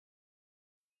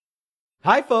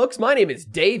Hi folks, my name is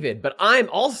David, but I'm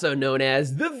also known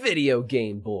as the Video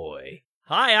Game Boy.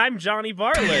 Hi, I'm Johnny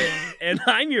Bartlett, and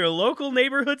I'm your local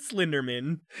neighborhood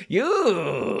Slenderman.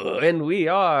 And we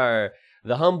are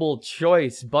the Humble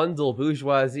Choice Bundle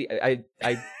Bourgeoisie.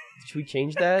 Should we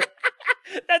change that?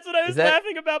 That's what I was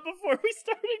laughing about before we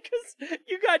started, because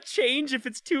you got change if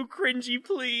it's too cringy,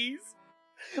 please.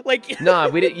 Like, Nah,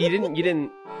 you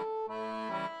didn't.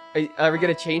 Are we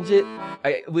gonna change it?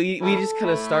 We just kind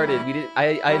of started. We did.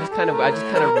 I just kind of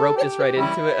roped us right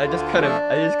into it. I just kind of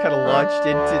launched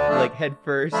into like head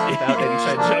first without any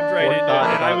kind of jumped right into it,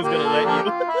 and I was gonna let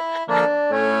you.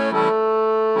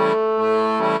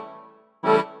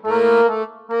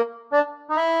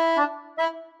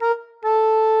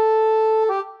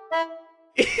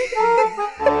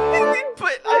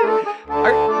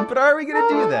 But are we gonna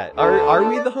do that? Are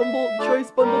we the Humble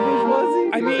Choice Bundle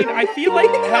Bourgeoisie? I mean, I feel like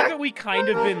haven't we kind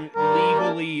of been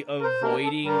legally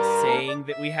avoiding saying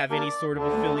that we have any sort of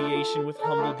affiliation with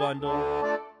Humble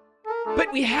Bundle?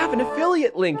 But we have an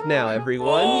affiliate link now,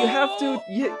 everyone. You have to.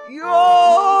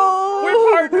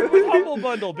 We're partnered with Humble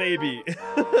Bundle, baby.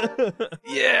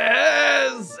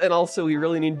 Yes, and also we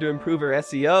really need to improve our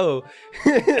SEO.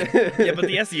 Yeah, but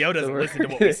the SEO doesn't listen to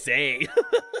what we say.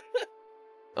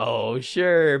 Oh,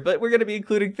 sure, but we're going to be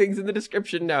including things in the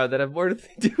description now that have more to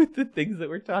do with the things that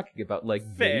we're talking about, like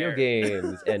video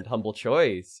games and Humble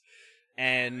Choice.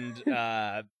 And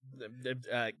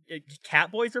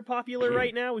Catboys are popular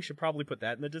right now. We should probably put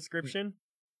that in the description.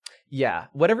 Yeah,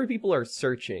 whatever people are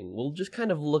searching, we'll just kind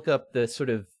of look up the sort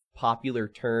of popular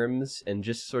terms and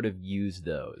just sort of use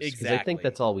those. Exactly. 'Cause I think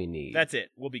that's all we need. That's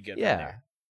it. We'll be good. Yeah. There.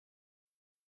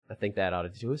 I think that ought to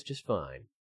do us just fine.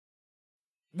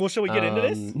 Well, shall we get into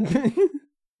this?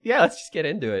 Yeah, let's just get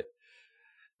into it.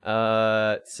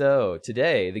 So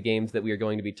today, the games that we are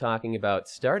going to be talking about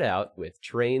start out with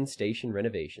Train Station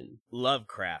Renovation,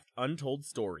 Lovecraft, Untold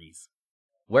Stories,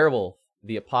 Werewolf,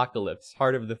 The Apocalypse,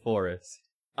 Heart of the Forest,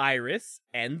 Iris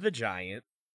and the Giant,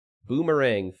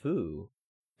 Boomerang Fu,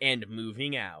 and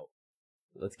Moving Out.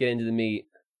 Let's get into the meat.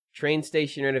 Train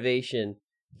Station Renovation,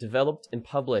 developed and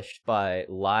published by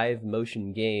Live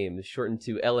Motion Games, shortened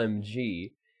to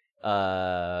LMG.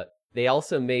 They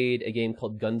also made a game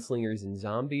called Gunslingers and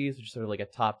Zombies, which is sort of like a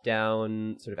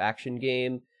top-down sort of action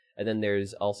game. And then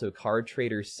there's also Card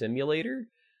Trader Simulator,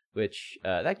 which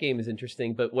that game is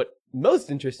interesting. But what most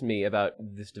interests me about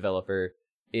this developer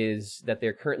is that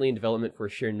they're currently in development for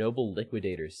Chernobyl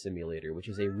Liquidators Simulator, which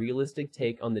is a realistic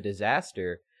take on the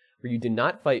disaster where you do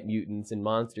not fight mutants and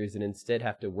monsters and instead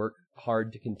have to work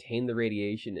hard to contain the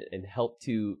radiation and help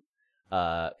to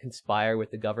conspire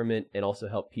with the government and also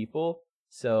help people.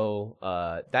 So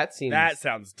that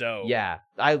sounds dope. Yeah,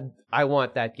 I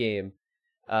want that game.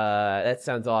 That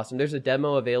sounds awesome. There's a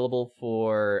demo available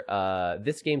for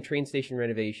this game, Train Station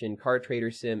Renovation, Card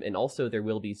Trader Sim, and also there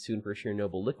will be soon for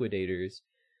Chernobyl Liquidators.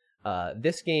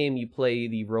 This game, you play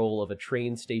the role of a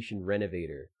train station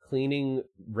renovator, cleaning,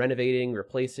 renovating,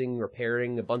 replacing,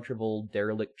 repairing a bunch of old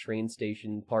derelict train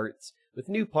station parts with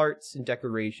new parts and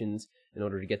decorations in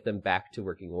order to get them back to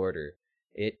working order.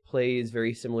 It plays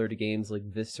very similar to games like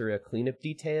Viscera Cleanup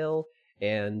Detail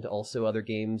and also other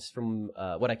games from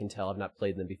what I can tell. I've not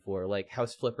played them before, like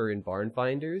House Flipper and Barn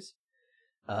Finders.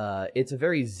 It's a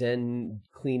very zen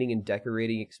cleaning and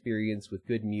decorating experience with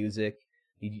good music.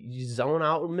 You zone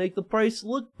out and make the place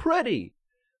look pretty.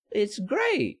 It's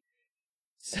great.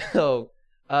 So,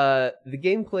 the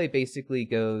gameplay basically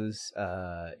goes,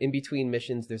 in between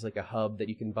missions, there's like a hub that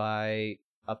you can buy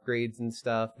upgrades and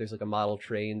stuff. There's like a model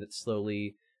train that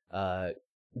slowly,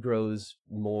 grows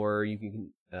more. You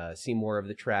can, see more of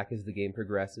the track as the game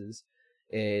progresses.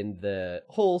 And the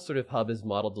whole sort of hub is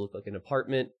modeled to look like an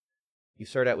apartment. You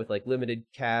start out with like limited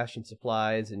cash and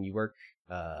supplies, and you work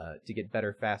to get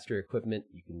better, faster equipment.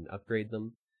 You can upgrade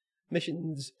them.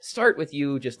 Missions start with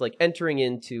you just like entering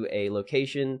into a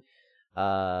location.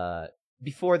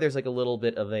 Before there's like a little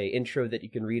bit of a intro that you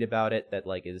can read about it that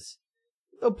like is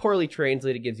poorly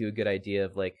translated, gives you a good idea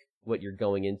of like what you're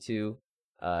going into.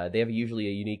 They have usually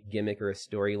a unique gimmick or a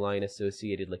storyline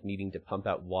associated, like needing to pump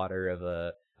out water of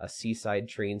a seaside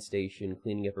train station,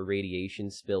 cleaning up a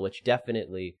radiation spill, which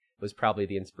definitely was probably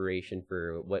the inspiration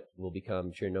for what will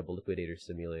become Chernobyl Liquidator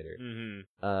Simulator.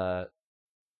 Mm-hmm.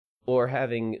 Or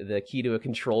having the key to a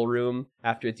control room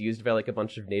after it's used by like a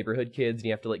bunch of neighborhood kids, and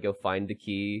you have to like go find the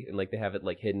key, and like they have it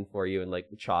like hidden for you and like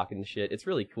chalk and shit. It's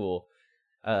really cool.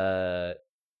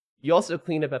 You also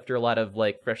clean up after a lot of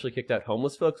like freshly kicked out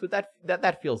homeless folks, but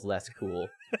that feels less cool.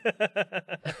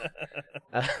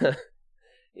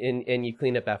 And you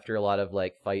clean up after a lot of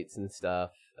like fights and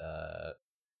stuff.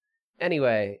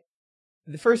 Anyway,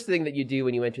 the first thing that you do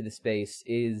when you enter the space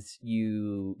is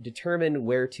you determine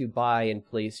where to buy and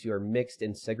place your mixed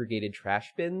and segregated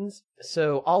trash bins.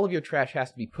 So all of your trash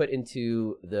has to be put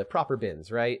into the proper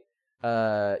bins, right?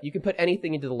 You can put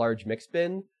anything into the large mixed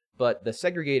bin, but the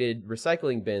segregated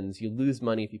recycling bins, you lose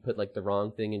money if you put like the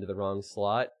wrong thing into the wrong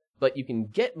slot. But you can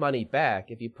get money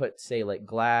back if you put, say, like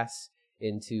glass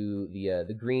into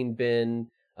the green bin,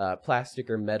 plastic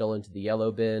or metal into the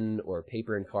yellow bin, or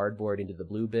paper and cardboard into the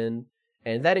blue bin.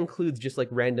 And that includes just like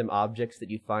random objects that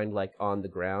you find like on the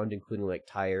ground, including like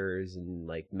tires and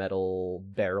like metal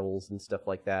barrels and stuff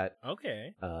like that.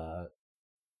 Okay.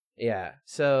 Yeah.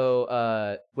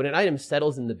 So when an item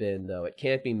settles in the bin, though, it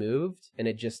can't be moved, and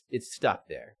it's stuck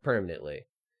there permanently.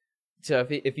 So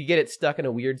if you get it stuck in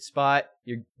a weird spot,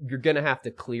 you're gonna have to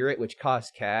clear it, which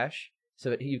costs cash.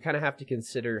 So you kind of have to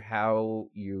consider how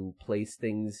you place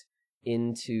things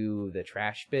into the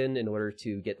trash bin in order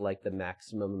to get like the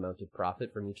maximum amount of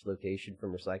profit from each location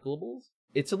from recyclables.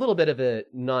 It's a little bit of a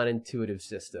non-intuitive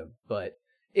system, but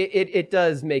it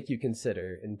does make you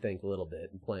consider and think a little bit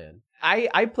and plan.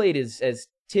 I played as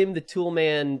Tim the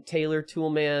Toolman, Taylor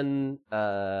Toolman.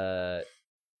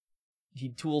 He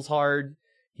tools hard.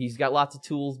 He's got lots of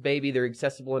tools, baby. They're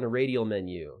accessible in a radial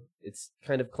menu. It's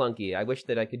kind of clunky. I wish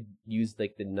that I could use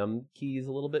like the num keys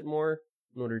a little bit more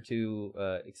in order to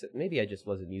except maybe I just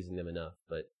wasn't using them enough,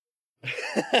 but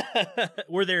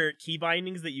were there key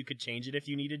bindings that you could change it if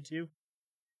you needed to?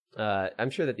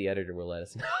 I'm sure that the editor will let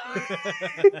us know.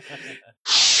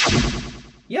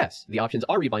 Yes, the options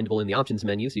are rebindable in the options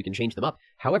menu, so you can change them up.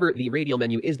 However, the radial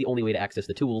menu is the only way to access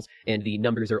the tools, and the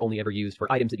numbers are only ever used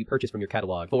for items that you purchase from your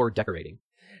catalog for decorating.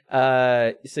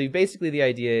 So basically the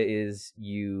idea is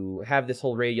you have this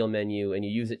whole radial menu, and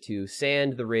you use it to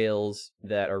sand the rails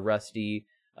that are rusty,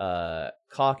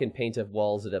 caulk and paint up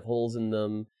walls that have holes in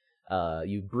them,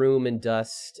 you broom and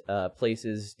dust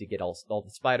places to get all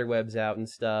the spider webs out and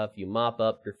stuff, you mop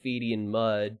up graffiti and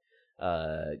mud,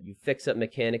 you fix up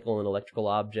mechanical and electrical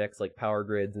objects like power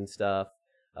grids and stuff.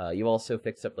 You also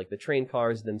fix up like the train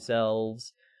cars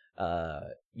themselves.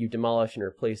 You demolish and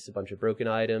replace a bunch of broken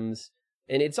items.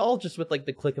 And it's all just with like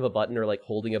the click of a button or like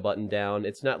holding a button down.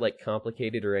 It's not like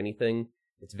complicated or anything.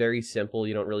 It's very simple.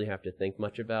 You don't really have to think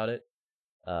much about it.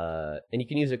 And you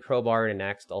can use a crowbar and an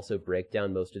axe to also break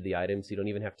down most of the items. So you don't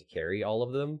even have to carry all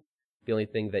of them. The only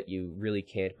thing that you really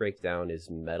can't break down is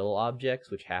metal objects,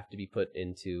 which have to be put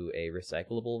into a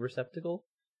recyclable receptacle.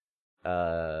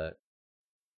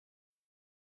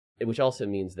 Which also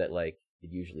means that, like,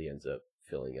 it usually ends up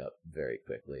filling up very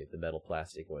quickly, the metal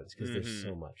plastic ones, because there's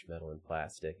so much metal and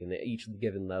plastic, and at each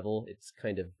given level, it's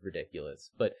kind of ridiculous.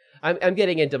 But I'm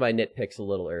getting into my nitpicks a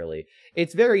little early.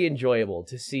 It's very enjoyable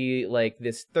to see, like,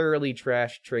 this thoroughly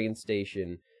trashed train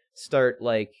station start,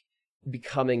 like,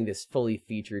 becoming this fully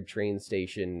featured train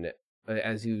station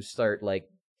as you start like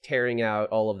tearing out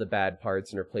all of the bad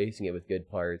parts and replacing it with good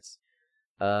parts.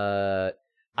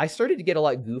 I started to get a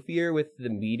lot goofier with the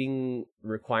meeting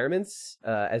requirements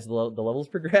as the levels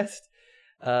progressed.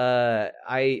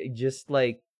 I just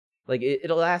like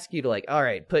it'll ask you to like, all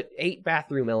right, put 8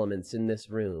 bathroom elements in this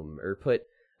room, or put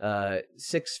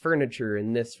 6 furniture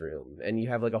in this room, and you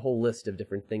have like a whole list of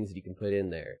different things that you can put in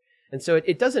there. And so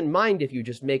it doesn't mind if you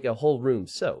just make a whole room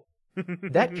soap.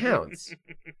 That counts.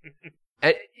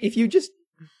 And if you just,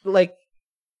 like,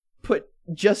 put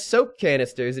just soap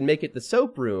canisters and make it the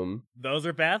soap room... Those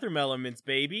are bathroom elements,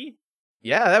 baby.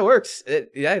 Yeah, that works.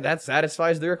 That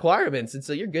satisfies the requirements, and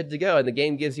so you're good to go, and the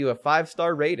game gives you a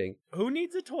 5-star rating. Who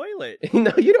needs a toilet?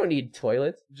 No, you don't need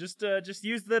toilets. Just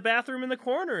use the bathroom in the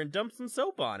corner and dump some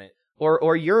soap on it.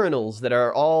 Or urinals that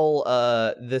are all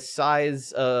the size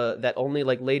that only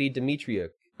like Lady Demetria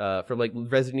from like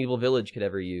Resident Evil Village could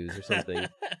ever use or something.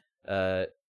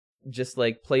 Just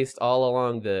like placed all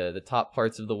along the top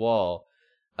parts of the wall.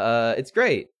 It's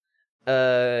great.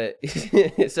 So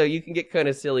you can get kind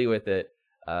of silly with it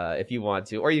if you want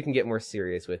to, or you can get more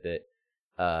serious with it.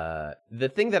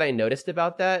 The thing that I noticed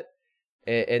about that,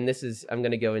 and this is, I'm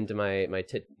going to go into my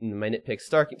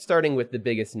nitpicks, starting with the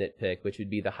biggest nitpick, which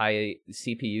would be the high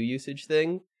CPU usage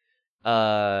thing.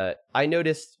 I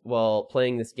noticed while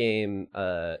playing this game,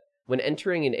 when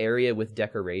entering an area with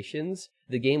decorations,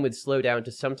 the game would slow down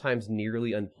to sometimes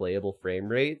nearly unplayable frame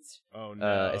rates. Oh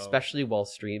no. Especially while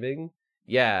streaming.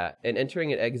 Yeah, and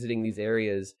entering and exiting these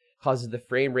areas causes the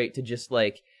frame rate to just,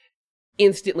 like,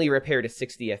 instantly repair to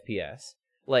 60 FPS.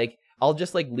 Like, I'll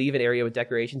just, like, leave an area with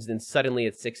decorations, and then suddenly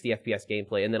it's 60 FPS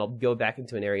gameplay, and then I'll go back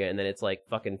into an area, and then it's, like,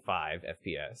 fucking 5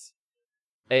 FPS.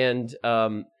 And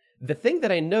the thing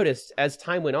that I noticed as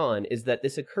time went on is that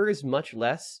this occurs much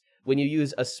less when you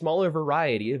use a smaller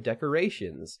variety of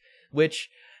decorations, which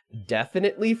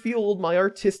definitely fueled my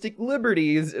artistic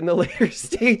liberties in the later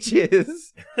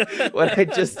stages when I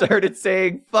just started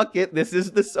saying, fuck it, this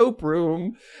is the soap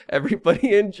room.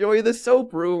 Everybody enjoy the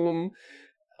soap room.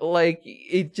 Like,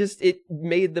 it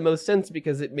made the most sense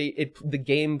because the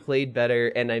game played better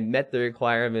and I met the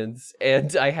requirements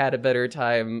and I had a better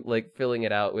time, like, filling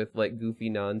it out with, like, goofy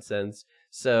nonsense.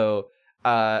 So,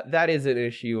 that is an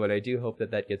issue, and I do hope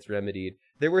that gets remedied.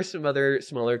 There were some other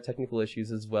smaller technical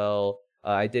issues as well.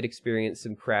 I did experience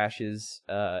some crashes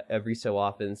every so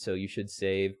often, so you should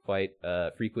save quite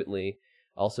frequently.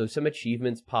 Also, some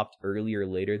achievements popped earlier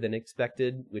later than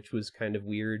expected, which was kind of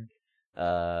weird.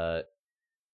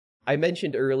 I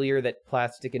mentioned earlier that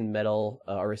plastic and metal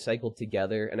are recycled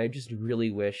together, and I just really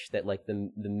wish that like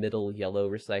the middle yellow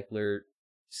recycler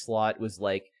slot was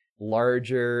like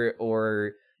larger,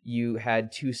 or you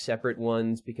had two separate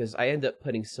ones, because I end up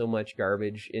putting so much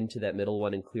garbage into that middle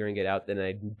one and clearing it out that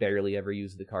I barely ever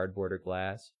use the cardboard or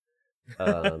glass.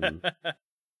 Because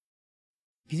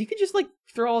you could just like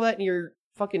throw all that in your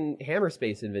fucking hammer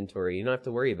space inventory. You don't have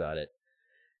to worry about it.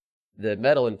 The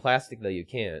metal and plastic, though, you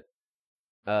can't.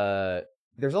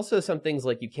 There's also some things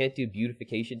like you can't do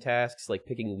beautification tasks, like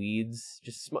picking weeds,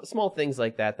 just small things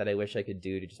like that I wish I could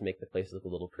do to just make the place look a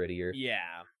little prettier.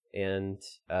 Yeah. And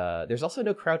there's also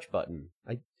no crouch button.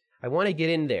 I want to get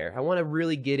in there. I want to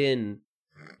really get in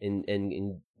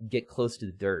and get close to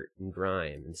the dirt and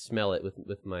grime and smell it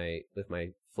with my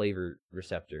flavor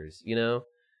receptors, you know?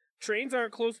 Trains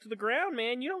aren't close to the ground,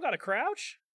 man. You don't gotta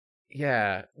crouch.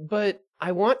 Yeah, but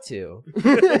I want to.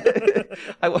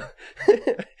 I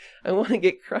want to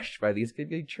get crushed by these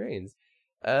big trains.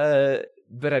 But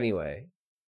anyway,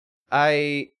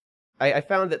 I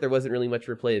found that there wasn't really much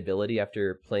replayability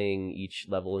after playing each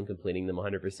level and completing them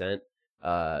 100%.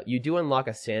 You do unlock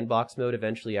a sandbox mode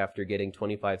eventually after getting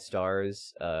 25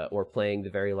 stars or playing the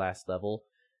very last level,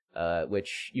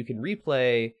 which you can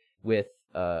replay with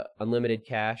unlimited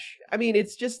cash. I mean,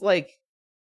 it's just like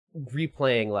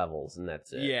replaying levels, and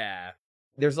that's it. Yeah.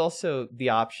 There's also the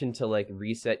option to like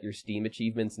reset your Steam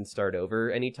achievements and start over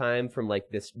anytime from like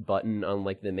this button on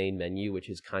like the main menu, which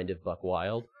is kind of buck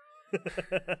wild.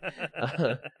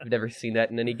 I've never seen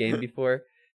that in any game before.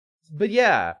 But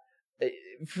yeah,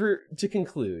 to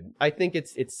conclude, I think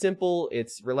it's simple,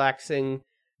 it's relaxing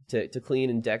to clean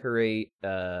and decorate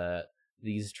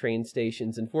these train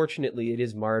stations. Unfortunately, it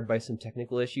is marred by some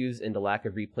technical issues and a lack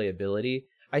of replayability.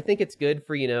 I think it's good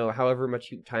for, you know, however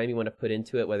much time you want to put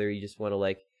into it, whether you just want to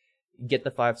like get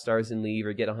the 5 stars and leave,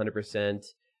 or get 100%,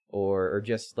 or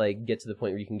just like get to the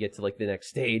point where you can get to like the next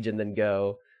stage and then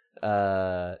go.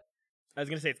 I was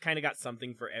gonna say it's kind of got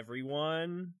something for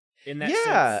everyone in that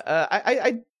sense.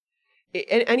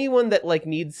 Anyone that like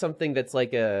needs something that's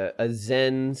like a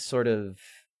zen sort of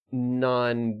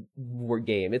non-work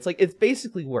game. It's like, it's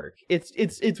basically work.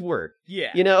 It's work.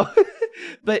 Yeah. You know?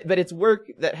 but it's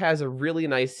work that has a really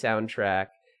nice soundtrack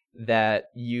that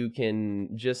you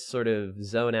can just sort of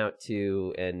zone out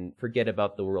to and forget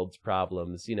about the world's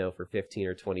problems, you know, for 15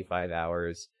 or 25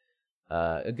 hours.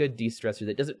 A good de-stressor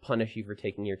that doesn't punish you for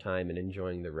taking your time and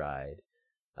enjoying the ride.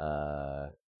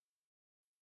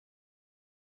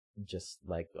 Just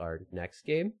like our next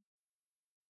game.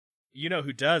 You know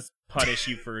who does punish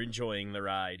you for enjoying the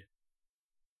ride?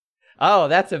 Oh,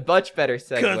 that's a much better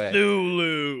segue.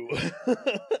 Cthulhu!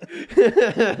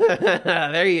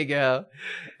 There you go.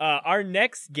 Our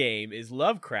next game is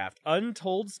Lovecraft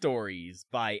Untold Stories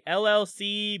by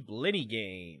LLC Blinny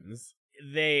Games.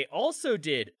 They also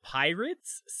did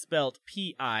Pirates, spelt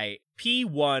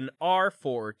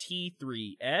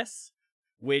P1R4T3S,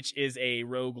 which is a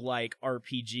roguelike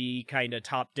RPG kind of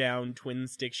top-down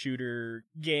twin-stick shooter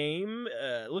game.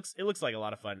 It looks like a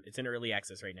lot of fun. It's in early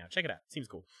access right now. Check it out. Seems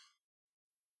cool.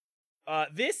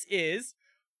 This is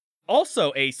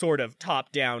also a sort of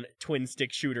top-down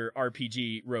twin-stick shooter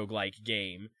RPG roguelike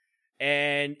game,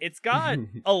 and it's got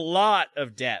a lot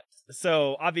of depth.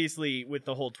 So obviously, with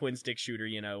the whole twin-stick shooter,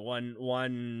 you know, one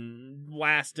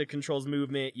WASD controls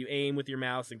movement. You aim with your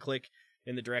mouse and click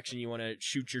in the direction you want to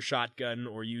shoot your shotgun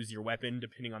or use your weapon,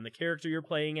 depending on the character you're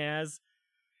playing as.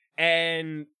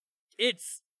 And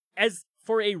it's, as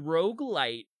for a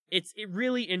roguelite, it's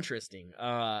really interesting.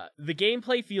 The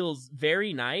gameplay feels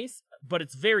very nice, but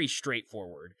it's very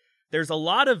straightforward. There's a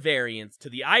lot of variance to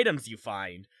the items you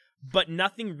find, but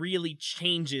nothing really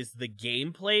changes the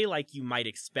gameplay like you might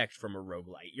expect from a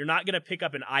roguelite. You're not going to pick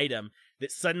up an item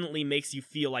that suddenly makes you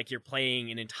feel like you're playing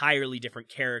an entirely different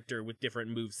character with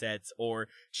different movesets, or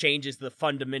changes the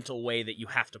fundamental way that you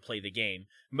have to play the game.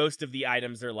 Most of the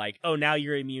items are like, oh, now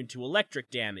you're immune to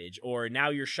electric damage, or now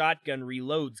your shotgun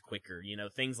reloads quicker, you know,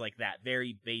 things like that.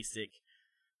 Very basic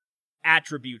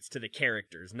attributes to the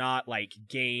characters, not like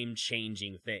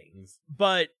game-changing things.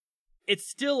 But it's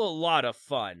still a lot of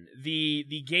fun.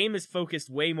 The game is focused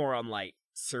way more on like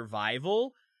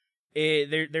survival.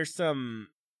 There's some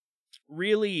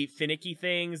really finicky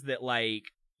things that like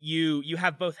you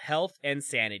have both health and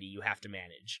sanity you have to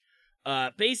manage.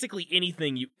 Basically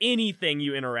anything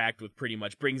you interact with pretty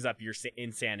much brings up your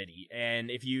insanity, and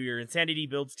if your insanity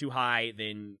builds too high,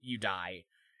 then you die.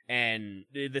 And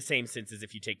the same sense as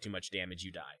if you take too much damage,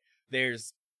 you die.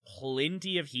 There's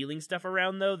plenty of healing stuff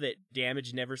around, though, that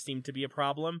damage never seemed to be a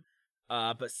problem.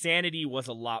 But sanity was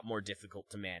a lot more difficult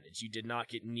to manage. You did not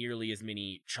get nearly as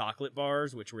many chocolate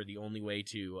bars, which were the only way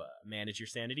to manage your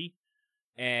sanity.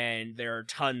 And there are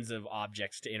tons of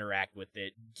objects to interact with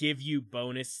that give you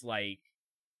bonus, like,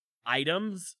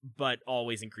 items, but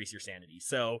always increase your sanity.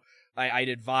 So I'd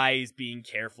advise being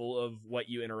careful of what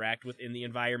you interact with in the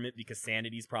environment, because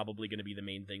sanity is probably going to be the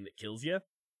main thing that kills you.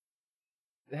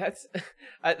 That's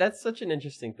such an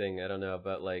interesting thing. I don't know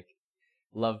about like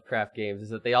Lovecraft games, is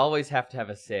that they always have to have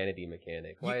a sanity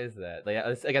mechanic. Why is that?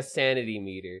 It's like a sanity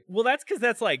meter. Well, that's because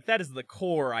that is the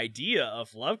core idea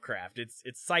of Lovecraft. It's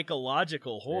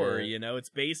psychological horror. Yeah. You know, it's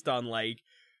based on like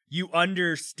you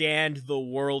understand the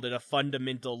world at a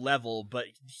fundamental level, but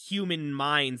human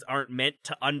minds aren't meant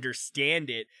to understand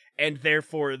it, and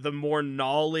therefore the more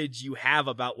knowledge you have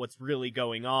about what's really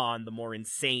going on, the more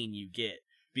insane you get,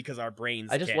 because our brains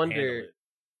can't handle it.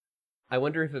 I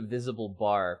wonder if Invisible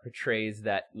Bar portrays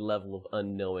that level of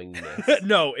unknowingness.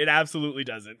 No, it absolutely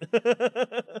doesn't.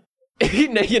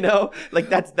 You know, like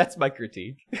that's my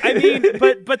critique. I mean,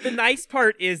 but the nice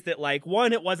part is that, like,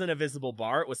 one, it wasn't a visible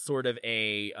bar. It was sort of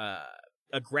a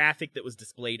graphic that was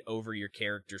displayed over your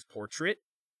character's portrait,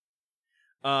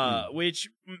 which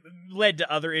led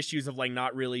to other issues of like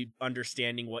not really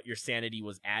understanding what your sanity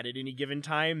was at any given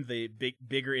time. The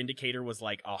bigger indicator was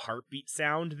like a heartbeat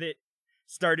sound that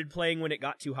started playing when it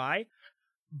got too high.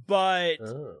 But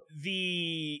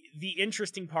the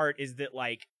interesting part is that,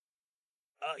 like,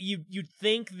 you'd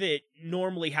think that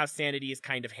normally how sanity is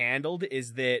kind of handled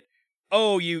is that,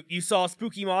 oh, you saw a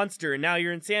spooky monster and now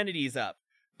your insanity's up.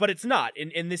 But it's not.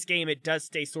 In this game, it does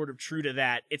stay sort of true to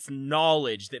that. It's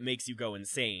knowledge that makes you go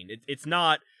insane. It's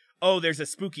not, oh, there's a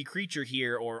spooky creature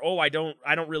here, or, oh, I don't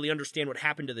really understand what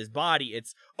happened to this body.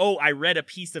 It's, oh, I read a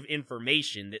piece of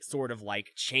information that sort of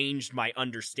like changed my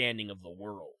understanding of the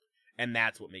world. And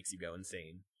that's what makes you go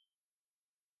insane.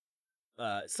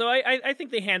 So I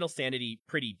think they handle sanity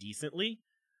pretty decently.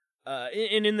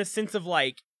 And in the sense of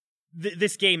like,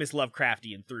 this game is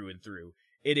Lovecraftian through and through.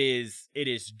 It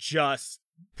is just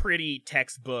pretty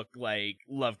textbook, like,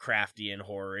 Lovecraftian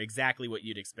horror. Exactly what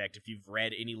you'd expect if you've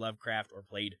read any Lovecraft or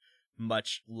played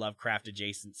much Lovecraft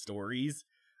adjacent stories.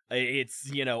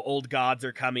 It's, you know, old gods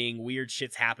are coming, weird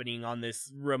shit's happening on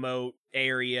this remote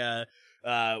area.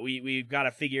 We've got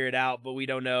to figure it out, but we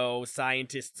don't know.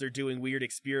 Scientists are doing weird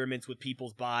experiments with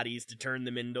people's bodies to turn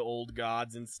them into old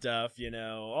gods and stuff, you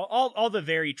know. All the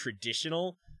very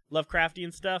traditional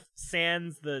Lovecraftian stuff,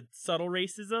 sans the subtle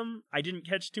racism. I didn't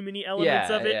catch too many elements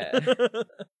of it.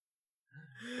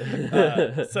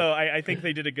 Yeah. So I think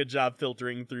they did a good job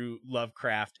filtering through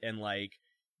Lovecraft and, like,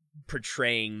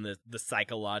 portraying the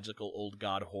psychological old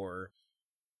god horror.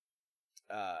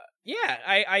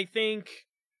 I think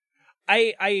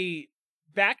I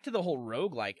back to the whole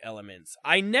roguelike elements.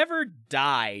 I never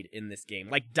died in this game.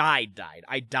 Like, died.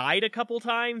 I died a couple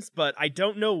times, but I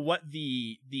don't know what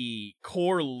the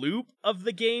core loop of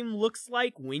the game looks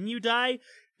like when you die,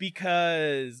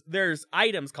 because there's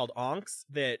items called onks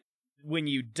that when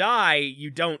you die, you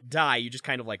don't die. You just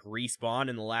kind of like respawn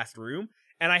in the last room.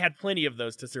 And I had plenty of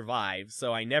those to survive,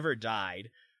 so I never died.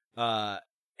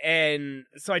 And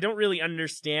so I don't really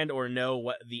understand or know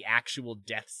what the actual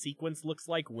death sequence looks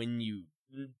like when you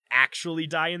actually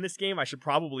die in this game. I should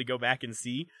probably go back and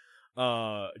see,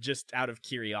 just out of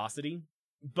curiosity.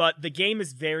 But the game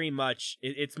is very much,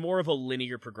 it's more of a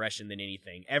linear progression than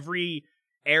anything. Every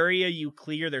area you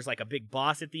clear, there's like a big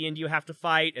boss at the end you have to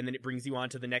fight, and then it brings you on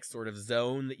to the next sort of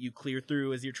zone that you clear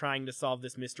through as you're trying to solve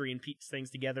this mystery and piece things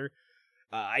together.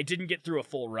 I didn't get through a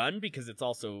full run because it's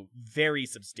also very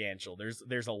substantial.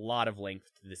 There's a lot of length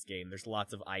to this game. There's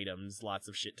lots of items, lots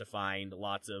of shit to find,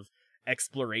 lots of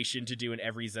exploration to do in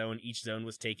every zone. Each zone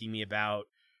was taking me about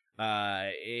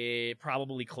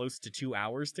probably close to 2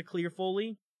 hours to clear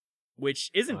fully, which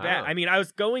isn't bad. I mean, I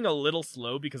was going a little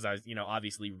slow because I was, you know,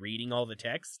 obviously reading all the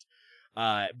text.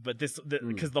 But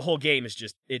because the whole game is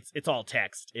just it's all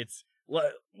text.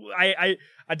 I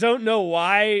don't know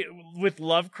why with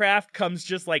Lovecraft comes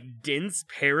just like dense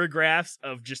paragraphs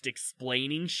of just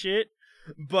explaining shit.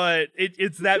 but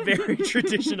it's that very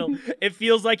traditional. It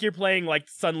feels like you're playing like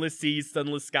Sunless Seas,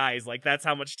 Sunless Skies. Like that's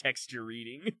how much text you're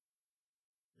reading.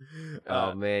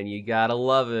 Oh man, you gotta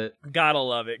love it. Gotta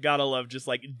love it. Gotta love just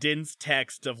like dense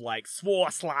text of like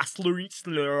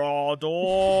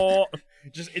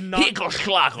just in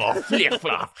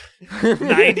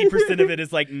 90% of it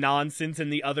is like nonsense,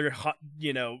 and the other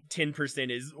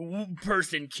 10% is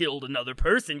person killed another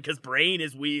person because brain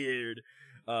is weird.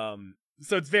 So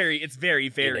it's very in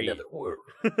another world.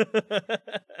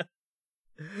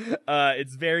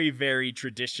 It's very, very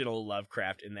traditional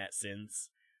Lovecraft in that sense.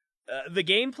 The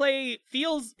gameplay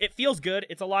feels good.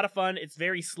 It's a lot of fun. It's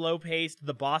very slow paced.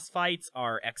 The boss fights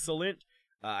are excellent.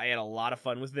 I had a lot of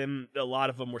fun with them. A lot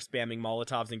of them were spamming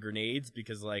Molotovs and grenades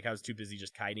because like I was too busy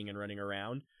just kiting and running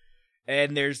around.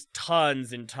 And there's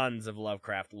tons and tons of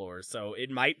Lovecraft lore, so it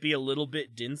might be a little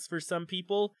bit dense for some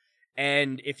people.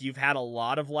 And if you've had a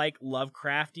lot of like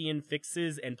Lovecraftian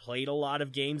fixes and played a lot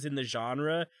of games in the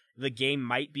genre, the game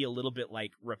might be a little bit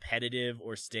like repetitive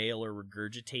or stale or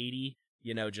regurgitatey.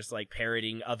 Just like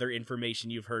parroting other information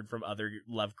you've heard from other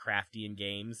Lovecraftian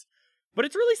games. But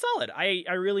it's really solid. I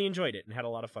really enjoyed it and had a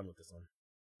lot of fun with this one.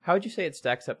 How would you say it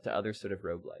stacks up to other sort of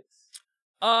roguelikes?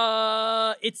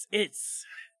 It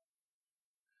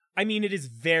is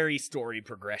very story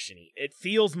progression-y. It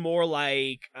feels more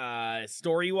like,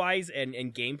 story-wise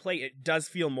and gameplay, it does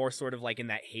feel more sort of like in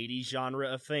that Hades genre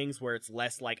of things, where it's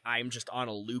less like I'm just on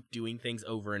a loop doing things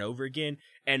over and over again,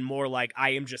 and more like I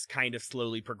am just kind of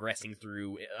slowly progressing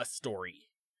through a story.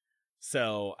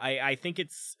 So, I think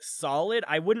it's solid.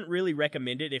 I wouldn't really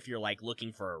recommend it if you're, like,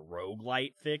 looking for a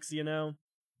roguelite fix,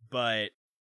 But...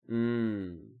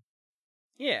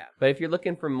 Yeah. But if you're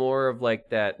looking for more of like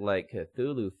that like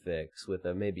Cthulhu fix with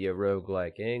maybe a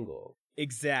roguelike angle.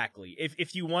 Exactly.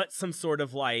 If you want some sort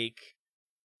of like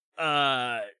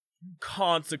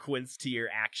consequence to your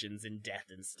actions and death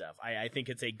and stuff, I think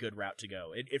it's a good route to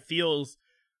go. It feels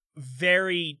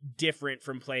very different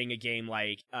from playing a game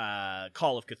like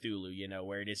Call of Cthulhu,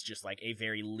 where it is just like a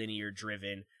very linear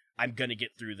driven, I'm gonna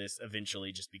get through this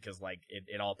eventually just because like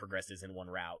it all progresses in one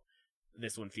route.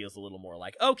 This one feels a little more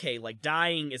like, okay, like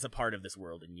dying is a part of this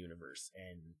world and universe,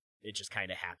 and it just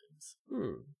kind of happens.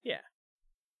 Yeah.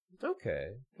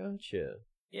 Okay, gotcha.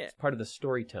 Yeah. It's part of the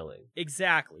storytelling.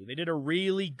 Exactly. They did a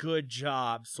really good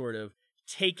job sort of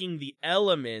taking the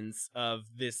elements of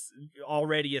this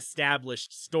already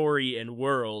established story and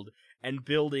world and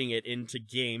building it into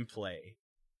gameplay.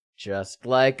 Just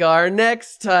like our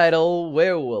next title,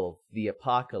 Werewolf the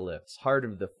Apocalypse, Heart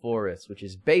of the Forest, which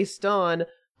is based on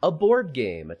a board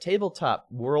game, a tabletop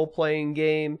role-playing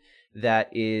game that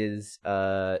is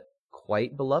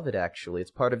quite beloved, actually.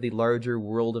 It's part of the larger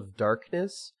World of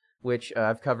Darkness, which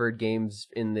I've covered games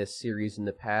in this series in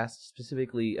the past,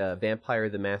 specifically Vampire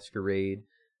the Masquerade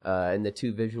and the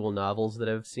 2 visual novels that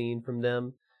I've seen from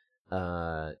them.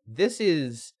 This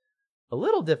is a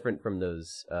little different from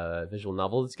those visual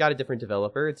novels. It's got a different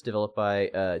developer. It's developed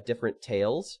by Different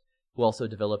Tales, who also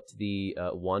developed the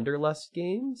Wanderlust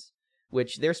games,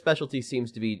 which their specialty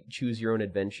seems to be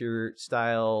choose-your-own-adventure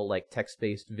style, like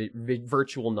text-based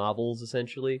virtual novels,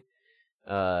 essentially,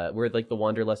 where like the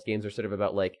Wanderlust games are sort of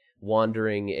about like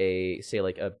wandering a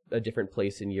different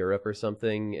place in Europe or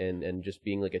something, and just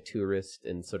being like a tourist,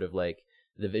 and sort of like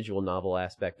the visual novel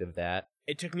aspect of that.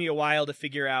 It took me a while to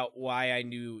figure out why I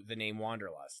knew the name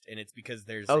Wanderlust, and it's because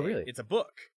really? It's a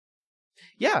book.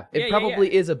 Yeah, it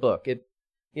probably is a book.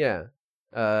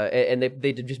 And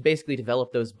they just basically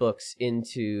developed those books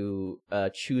into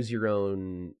choose your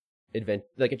own adventure,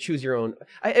 like a choose your own.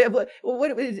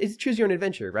 What is choose your own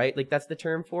adventure, right? Like that's the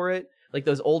term for it. Like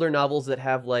those older novels that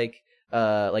have like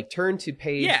turn to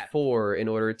page 4 in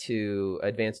order to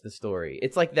advance the story.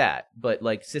 It's like that, but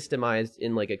like systemized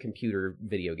in like a computer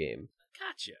video game.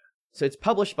 Gotcha. So it's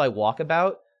published by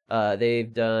Walkabout.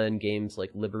 They've done games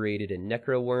like Liberated and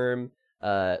Necroworm.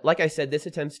 Like I said, this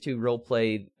attempts to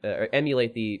roleplay or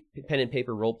emulate the pen and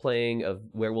paper role-playing of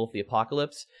Werewolf the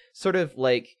Apocalypse, sort of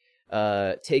like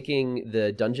taking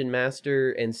the dungeon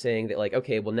master and saying that, like,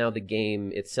 okay, well, now the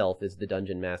game itself is the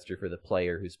dungeon master for the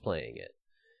player who's playing it.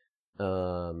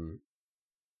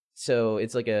 So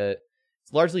it's like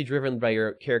it's largely driven by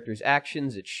your character's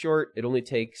actions. It's short. It only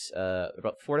takes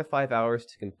about 4 to 5 hours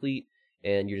to complete,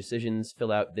 and your decisions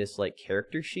fill out this like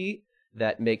character sheet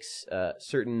that makes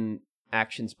certain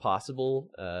actions possible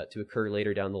to occur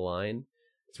later down the line.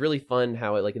 It's really fun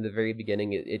how it, like, in the very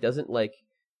beginning, it doesn't like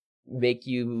make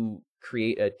you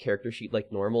create a character sheet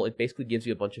like normal. It basically gives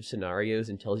you a bunch of scenarios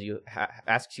and tells you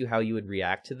asks you how you would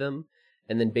react to them,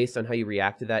 and then based on how you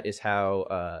react to that is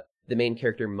how the main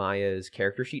character Maya's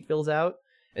character sheet fills out.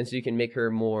 And so you can make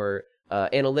her more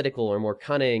analytical or more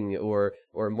cunning or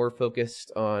more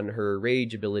focused on her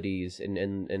rage abilities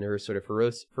and her sort of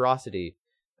ferocity.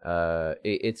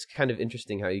 It's kind of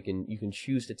interesting how you can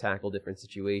choose to tackle different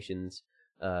situations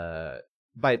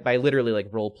by literally like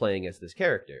role playing as this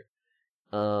character.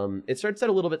 It starts out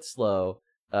a little bit slow,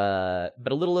 but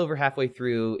a little over halfway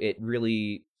through, it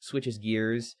really switches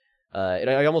gears. And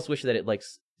I almost wish that it like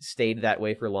stayed that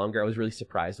way for longer. I was really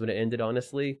surprised when it ended,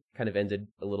 honestly. Kind of ended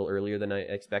a little earlier than I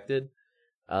expected.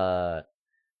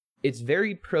 It's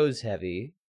very prose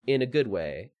heavy in a good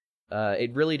way.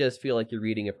 It really does feel like you're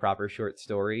reading a proper short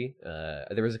story.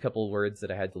 There was a couple words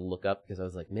that I had to look up because I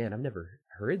was like, man, I've never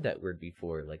heard that word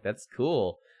before. Like, that's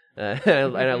cool.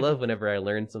 And I love whenever I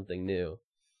learn something new.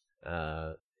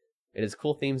 It has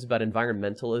cool themes about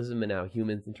environmentalism and how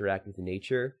humans interact with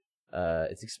nature.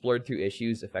 It's explored through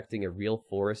issues affecting a real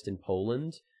forest in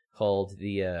Poland called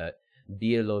the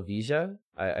Białowieża.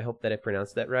 I hope that I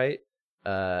pronounced that right.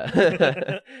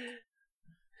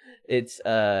 It's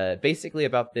basically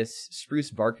about this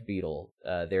spruce bark beetle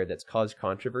there that's caused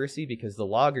controversy because the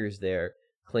loggers there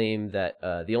claim that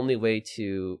the only way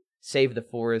to save the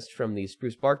forest from these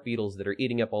spruce bark beetles that are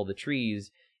eating up all the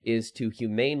trees is to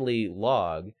humanely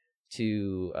log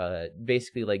to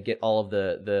basically like get all of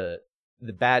the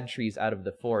bad trees out of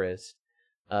the forest,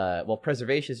 while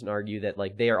preservationists argue that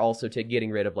like they are also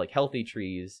getting rid of like healthy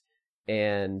trees,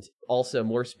 and also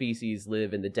more species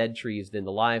live in the dead trees than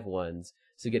the live ones,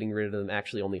 so getting rid of them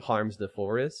actually only harms the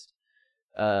forest.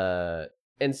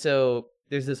 And so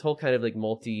there's this whole kind of like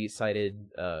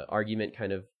multi-sided argument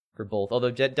kind of for both,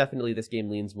 although definitely this game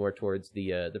leans more towards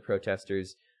the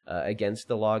protesters against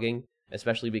the logging,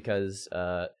 especially because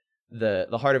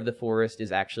the heart of the forest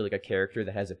is actually like a character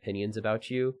that has opinions about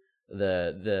you.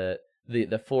 The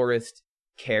forest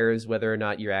cares whether or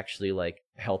not you're actually like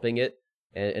helping it,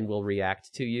 and will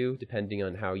react to you depending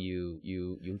on how you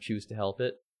choose to help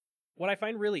it. What I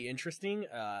find really interesting,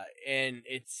 and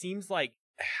it seems like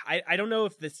I don't know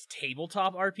if this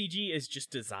tabletop RPG is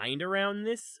just designed around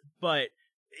this, but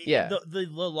yeah, the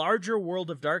larger World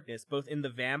of Darkness, both in the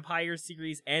Vampire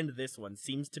series and this one,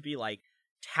 seems to be like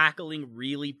tackling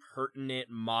really pertinent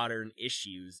modern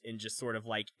issues in just sort of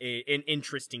like an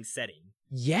interesting setting.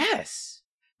 Yes,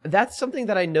 that's something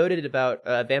that I noted about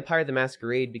Vampire the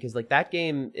Masquerade, because like that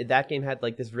game had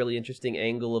like this really interesting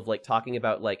angle of like talking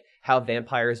about like how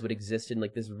vampires would exist in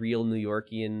like this real New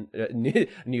Yorkian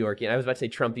I was about to say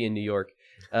Trumpian New York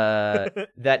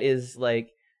that is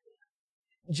like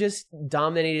just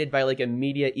dominated by like a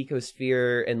media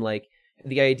ecosphere, and like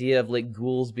the idea of like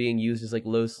ghouls being used as like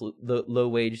low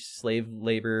wage slave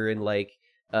labor, and like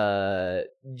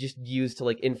just used to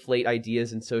like inflate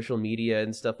ideas in social media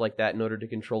and stuff like that in order to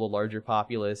control a larger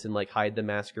populace and like hide the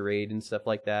masquerade and stuff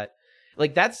like that.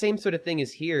 Like that same sort of thing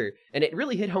is here, and it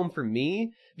really hit home for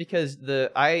me because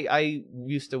I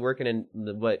used to work in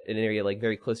an area like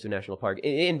very close to a national park,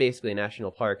 in basically a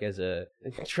national park, as a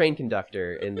train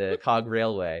conductor in the Cog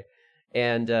Railway.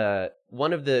 And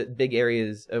one of the big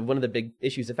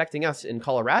issues affecting us in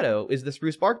Colorado is the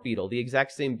spruce bark beetle. The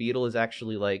exact same beetle is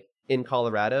actually like in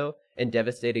Colorado and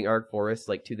devastating our forests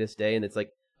like to this day, and it's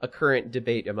like a current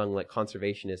debate among like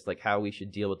conservationists like how we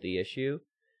should deal with the issue.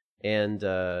 And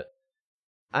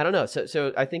I don't know.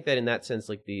 So I think that in that sense,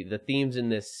 like the themes in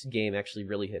this game actually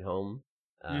really hit home.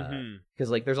 Because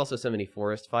like there's also so many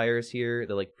forest fires here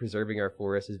that like preserving our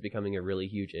forests is becoming a really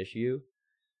huge issue.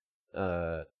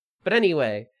 But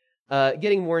anyway,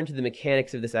 getting more into the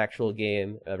mechanics of this actual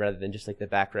game rather than just like the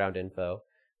background info.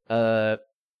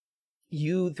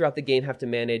 You throughout the game have to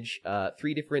manage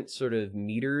 3 different sort of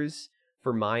meters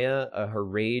for Maya: her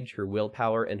rage, her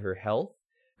willpower, and her health.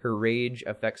 Her rage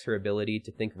affects her ability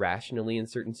to think rationally in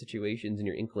certain situations and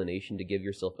your inclination to give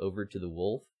yourself over to the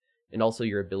wolf, and also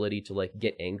your ability to like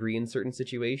get angry in certain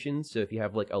situations. So if you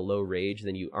have like a low rage,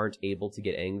 then you aren't able to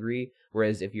get angry,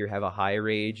 whereas if you have a high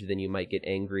rage, then you might get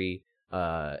angry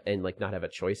and like not have a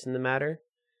choice in the matter.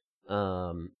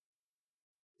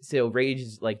 So rage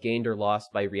is like gained or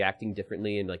lost by reacting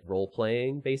differently and like role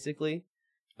playing, basically.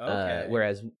 Okay.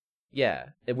 Whereas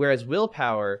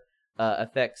willpower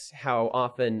affects how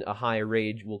often a high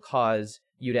rage will cause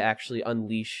you to actually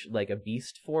unleash like a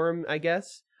beast form, I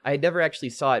guess. I never actually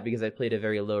saw it because I played a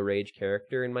very low rage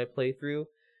character in my playthrough.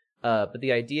 But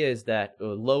the idea is that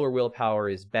lower willpower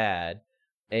is bad,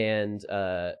 and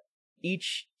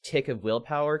each tick of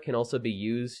willpower can also be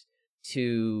used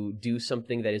to do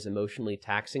something that is emotionally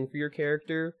taxing for your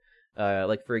character.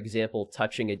 Like, for example,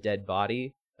 touching a dead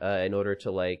body in order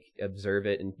to like observe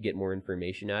it and get more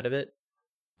information out of it.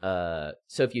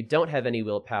 So if you don't have any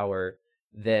willpower,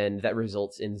 then that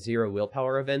results in 0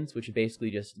 willpower events, which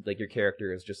basically just like your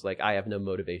character is just like, I have no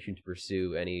motivation to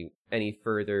pursue any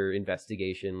further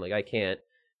investigation. Like I can't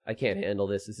handle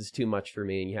this. This is too much for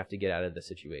me, and you have to get out of the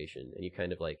situation, and you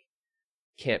kind of like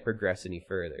can't progress any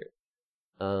further.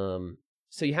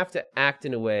 So you have to act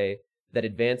in a way that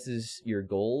advances your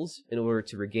goals in order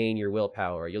to regain your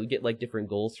willpower. You'll get like different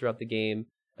goals throughout the game.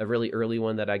 A really early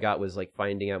one that I got was like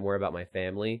finding out more about my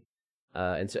family.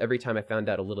 And so every time I found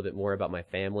out a little bit more about my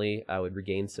family, I would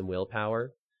regain some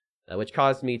willpower, which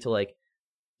caused me to like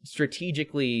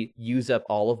strategically use up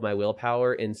all of my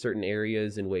willpower in certain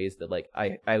areas in ways that like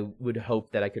I would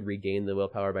hope that I could regain the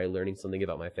willpower by learning something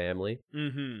about my family.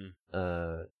 And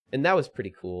that was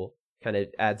pretty cool. Kind of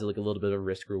adds like a little bit of a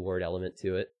risk reward element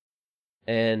to it.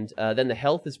 And then the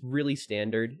health is really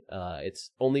standard.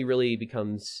 It's only really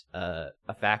becomes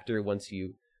a factor once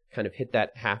you kind of hit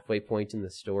that halfway point in the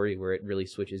story where it really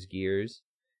switches gears.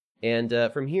 And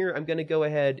from here, I'm going to go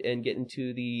ahead and get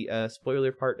into the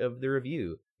spoiler part of the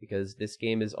review, because this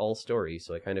game is all story,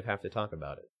 so I kind of have to talk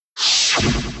about it.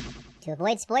 To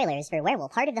avoid spoilers for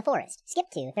Werewolf Heart of the Forest, skip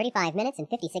to 35 minutes and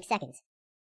 56 seconds.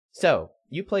 So,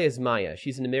 you play as Maya.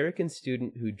 She's an American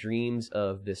student who dreams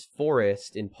of this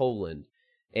forest in Poland,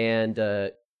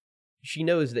 and she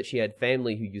knows that she had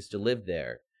family who used to live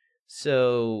there.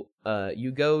 So,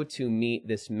 you go to meet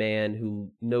this man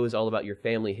who knows all about your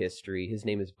family history. His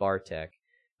name is Bartek,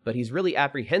 but he's really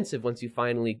apprehensive once you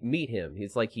finally meet him.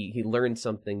 He's like, he learned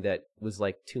something that was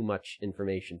like too much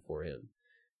information for him.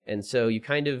 And so you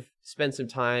kind of spend some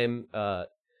time,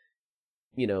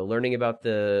 learning about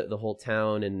the whole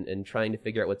town and trying to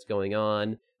figure out what's going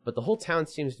on. But the whole town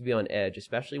seems to be on edge,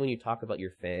 especially when you talk about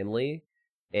your family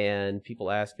and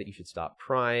people ask that you should stop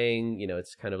crying. You know,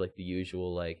 it's kind of like the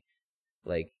usual,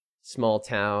 like small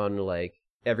town, like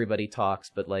everybody talks,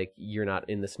 but like you're not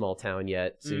in the small town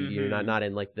yet. So you're not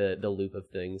in like the loop of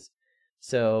things.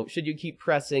 So should you keep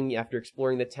pressing after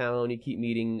exploring the town, you keep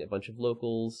meeting a bunch of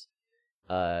locals.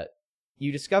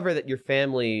 You discover that your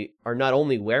family are not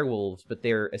only werewolves, but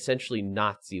they're essentially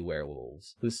Nazi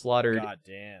werewolves who slaughtered,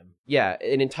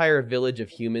 an entire village of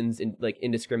humans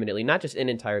indiscriminately. Not just an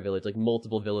entire village, like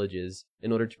multiple villages,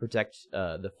 in order to protect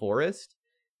the forest,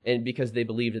 and because they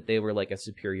believed that they were like a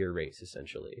superior race,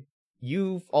 essentially.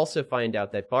 You also find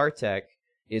out that Bartek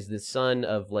is the son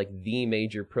of like the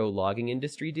major pro logging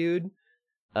industry dude.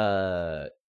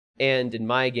 And in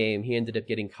my game, he ended up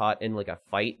getting caught in like a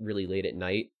fight really late at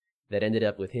night that ended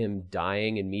up with him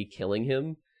dying and me killing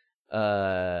him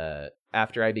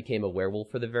after I became a werewolf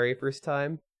for the very first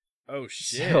time. Oh,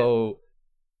 shit. So,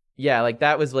 yeah, like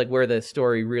that was like where the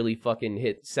story really fucking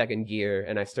hit second gear,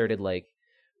 and I started like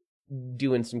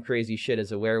doing some crazy shit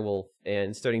as a werewolf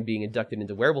and starting being inducted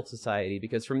into Werewolf Society,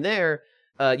 because from there,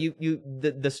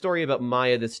 the story about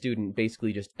Maya the student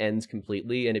basically just ends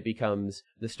completely, and it becomes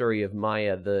the story of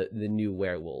Maya the new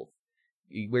werewolf,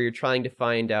 where you're trying to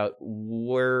find out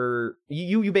where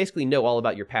you basically know all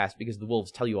about your past because the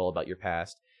wolves tell you all about your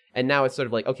past. And now it's sort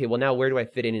of like, okay, well now where do I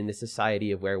fit in this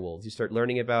society of werewolves? You start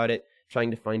learning about it,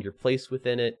 trying to find your place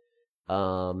within it.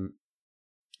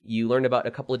 You learn about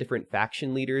a couple of different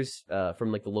faction leaders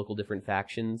from like the local different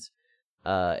factions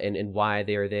and why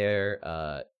they're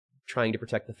there, trying to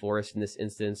protect the forest in this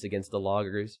instance against the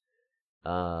loggers.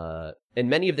 And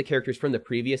many of the characters from the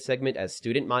previous segment as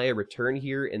student Maya return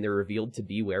here, and they're revealed to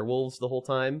be werewolves the whole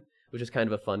time, which is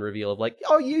kind of a fun reveal of like,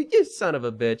 oh, you son of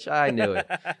a bitch, I knew it.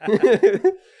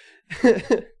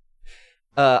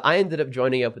 I ended up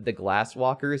joining up with the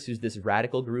Glasswalkers, who's this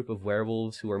radical group of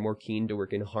werewolves who are more keen to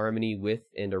work in harmony with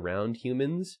and around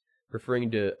humans,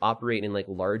 preferring to operate in like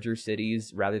larger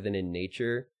cities rather than in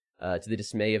nature, to the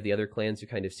dismay of the other clans who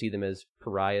kind of see them as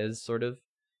pariahs, sort of.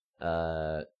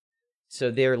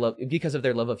 So because of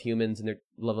their love of humans and their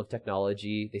love of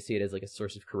technology, they see it as like a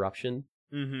source of corruption.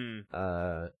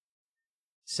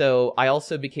 So I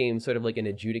also became sort of like an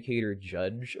adjudicator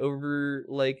judge over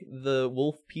like the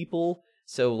wolf people.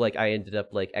 So like I ended up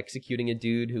like executing a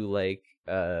dude who like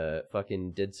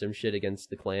fucking did some shit against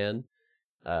the clan.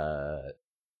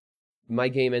 My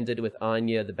game ended with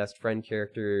Anya, the best friend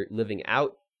character, living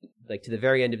out like to the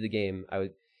very end of the game. I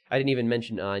didn't even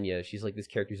mention Anya. She's like this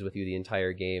character's with you the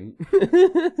entire game.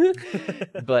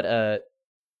 But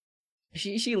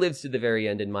she lives to the very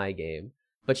end in my game.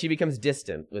 But she becomes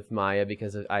distant with Maya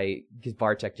because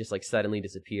Bartek just like suddenly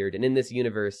disappeared. And in this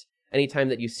universe, anytime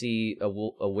that you see a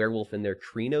werewolf in their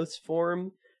Krynos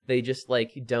form, they just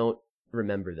like don't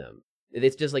remember them.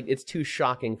 It's just like it's too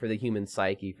shocking for the human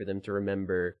psyche for them to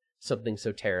remember something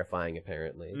so terrifying,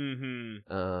 apparently.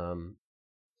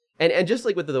 And just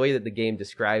like with the way that the game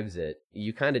describes it,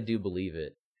 you kind of do believe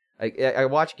it. I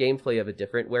watched gameplay of a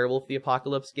different Werewolf the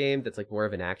Apocalypse game that's like more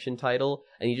of an action title,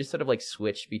 and you just sort of like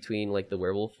switch between like the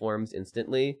werewolf forms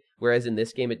instantly. Whereas in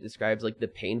this game, it describes like the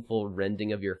painful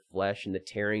rending of your flesh and the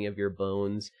tearing of your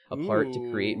bones apart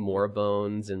to create more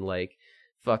bones, and like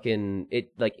fucking it,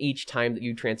 like each time that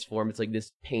you transform, it's like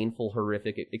this painful,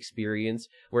 horrific experience.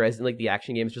 Whereas in like the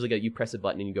action game, it's just like you press a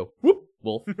button and you go whoop,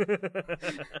 wolf.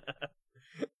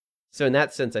 So in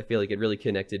that sense, I feel like it really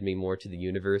connected me more to the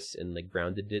universe and like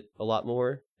grounded it a lot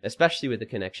more, especially with the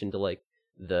connection to like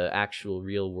the actual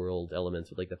real world elements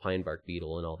with like the pine bark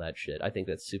beetle and all that shit. I think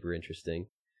that's super interesting.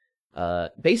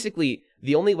 Basically,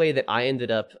 the only way that I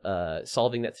ended up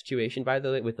solving that situation, by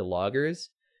the way, with the loggers,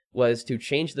 was to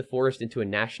change the forest into a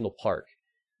national park.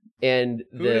 And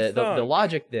the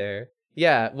logic there,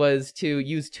 was to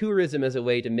use tourism as a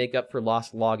way to make up for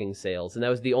lost logging sales, and that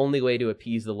was the only way to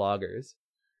appease the loggers.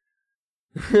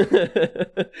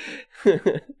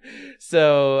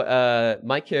 So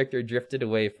my character drifted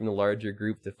away from the larger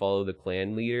group to follow the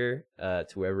clan leader to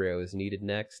wherever I was needed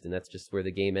next, and that's just where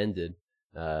the game ended.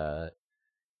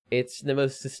 It's the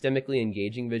most systemically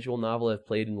engaging visual novel I've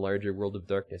played in the larger World of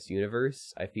Darkness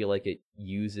universe. I feel like it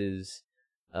uses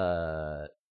a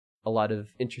lot of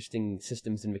interesting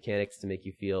systems and mechanics to make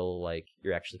you feel like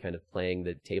you're actually kind of playing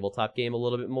the tabletop game a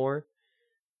little bit more.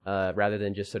 Rather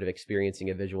than just sort of experiencing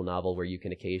a visual novel where you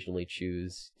can occasionally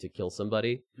choose to kill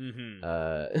somebody.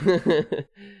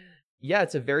 Yeah,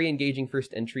 it's a very engaging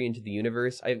first entry into the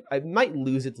universe. I might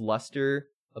lose its luster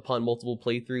upon multiple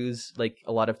playthroughs, like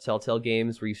a lot of Telltale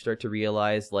games where you start to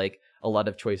realize like a lot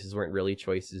of choices weren't really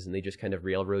choices and they just kind of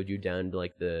railroad you down to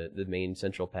like the main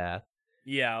central path.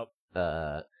 Yeah.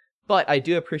 But I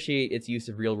do appreciate its use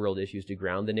of real world issues to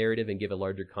ground the narrative and give a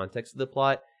larger context to the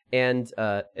plot. And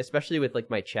especially with like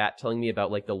my chat telling me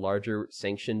about like the larger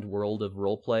sanctioned world of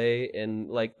roleplay and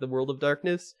like the World of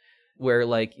Darkness, where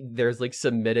like there's like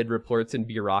submitted reports and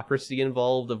bureaucracy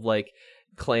involved of like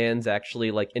clans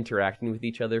actually like interacting with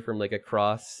each other from like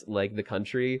across like the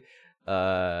country.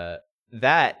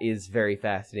 That is very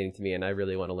fascinating to me, and I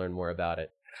really want to learn more about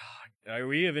it. Are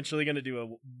we eventually going to do a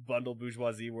Bundle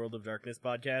Bourgeoisie World of Darkness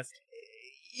podcast?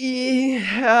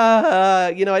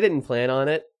 Yeah, I didn't plan on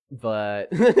it.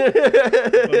 But maybe.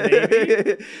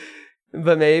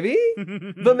 But maybe.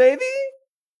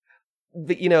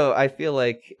 But I feel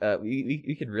like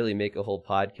we could really make a whole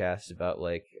podcast about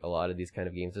like a lot of these kind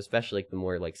of games, especially like the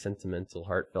more like sentimental,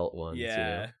 heartfelt ones.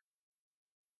 Yeah.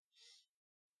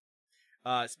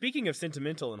 Speaking of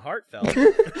sentimental and heartfelt,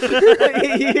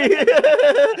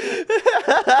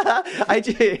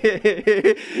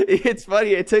 it's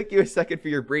funny. It took you a second for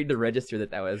your brain to register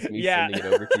that was me sending it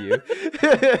over to you.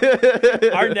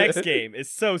 Our next game is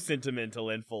so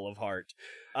sentimental and full of heart.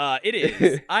 It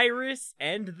is Iris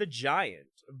and the Giant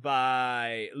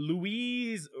by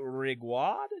Louise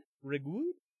Rigaud?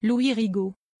 Louis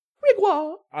Rigaud.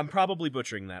 I'm probably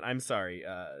butchering that. I'm sorry.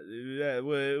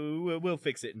 We'll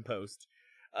fix it in post.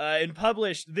 And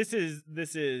published, this is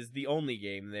the only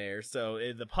game there. So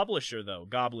the publisher, though,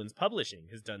 Goblins Publishing,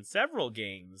 has done several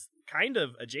games kind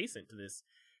of adjacent to this,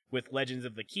 with Legends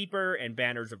of the Keeper and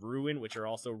Banners of Ruin, which are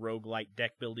also roguelike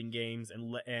deck building games,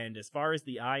 and As Far as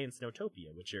the Eye and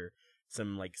Snowtopia, which are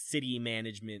some like city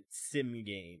management sim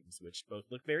games, which both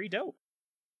look very dope.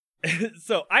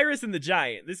 So, Iris and the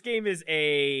Giant. This game is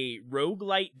a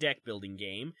roguelite deck building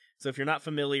game. So if you're not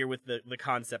familiar with the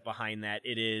concept behind that,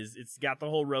 it's got the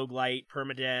whole roguelite,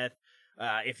 permadeath.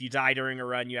 If you die during a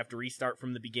run, you have to restart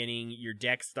from the beginning. Your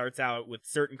deck starts out with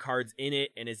certain cards in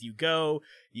it, and as you go,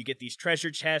 you get these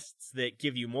treasure chests that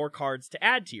give you more cards to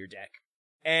add to your deck.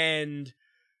 And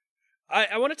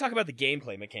I want to talk about the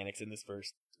gameplay mechanics in this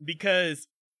first, because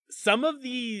some of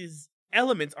these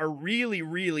elements are really,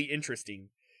 really interesting.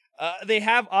 They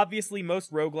have, obviously,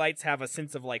 most roguelites have a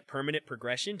sense of like permanent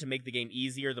progression to make the game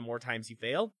easier the more times you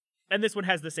fail. And this one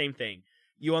has the same thing.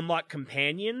 You unlock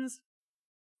companions,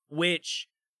 which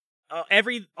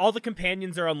all the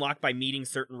companions are unlocked by meeting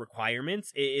certain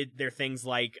requirements. They're things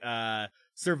like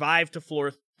survive to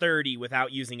floor 30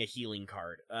 without using a healing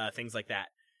card, things like that.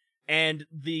 And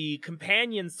the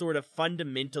companions sort of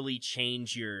fundamentally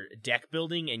change your deck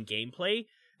building and gameplay.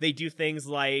 They do things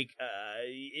like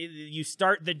you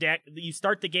start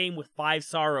the game with 5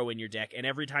 sorrow in your deck, and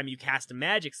every time you cast a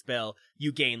magic spell,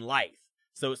 you gain life.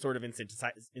 So it sort of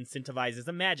incentivizes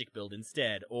a magic build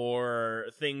instead. Or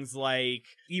things like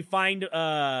you find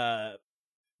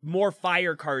more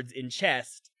fire cards in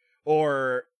chest,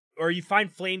 or you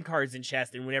find flame cards in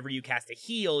chest, and whenever you cast a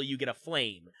heal, you get a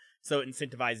flame. So it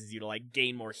incentivizes you to like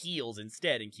gain more heals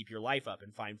instead and keep your life up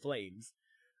and find flames.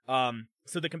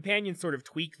 So the companions sort of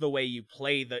tweak the way you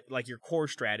play your core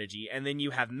strategy, and then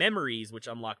you have memories which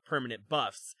unlock permanent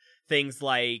buffs. Things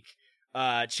like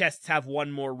chests have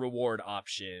one more reward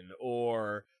option,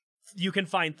 or you can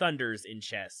find thunders in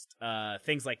chest,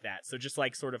 things like that. So just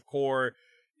like sort of core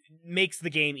makes the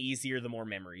game easier the more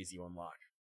memories you unlock.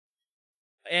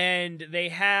 And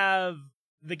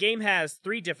the game has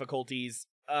 3 difficulties.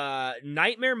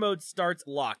 Nightmare mode starts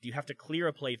locked. You have to clear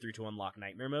a playthrough to unlock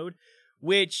Nightmare mode,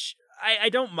 which I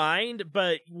don't mind,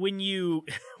 but when you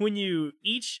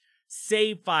each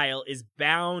save file is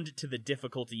bound to the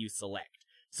difficulty you select.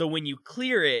 So when you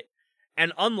clear it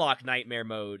and unlock Nightmare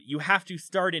mode, you have to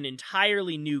start an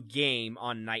entirely new game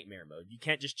on Nightmare mode. You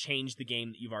can't just change the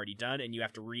game that you've already done, and you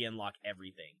have to re-unlock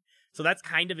everything. So that's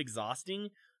kind of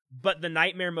exhausting, but the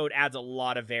Nightmare mode adds a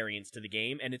lot of variance to the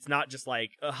game, and it's not just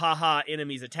like, haha,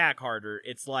 enemies attack harder.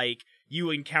 It's like you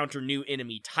encounter new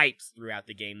enemy types throughout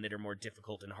the game that are more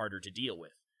difficult and harder to deal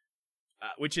with.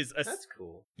 Which is that's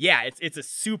cool. Yeah, it's a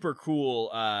super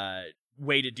cool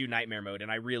way to do Nightmare mode,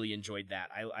 and I really enjoyed that.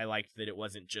 I liked that it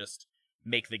wasn't just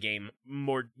make the game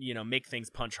more, make things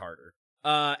punch harder.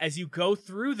 As you go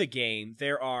through the game,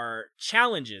 there are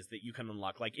challenges that you can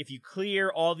unlock. Like, if you clear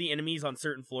all the enemies on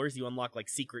certain floors, you unlock, like,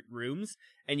 secret rooms,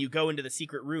 and you go into the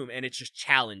secret room, and it's just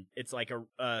challenge. It's like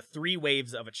 3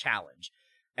 waves of a challenge.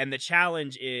 And the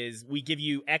challenge is, we give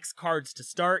you X cards to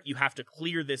start, you have to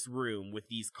clear this room with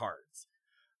these cards.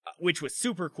 Which was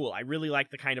super cool. I really like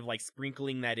the kind of, like,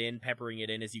 sprinkling that in, peppering it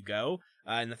in as you go,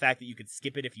 and the fact that you could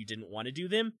skip it if you didn't want to do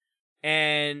them.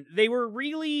 And they were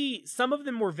really, some of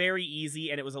them were very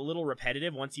easy, and it was a little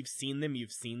repetitive. Once you've seen them,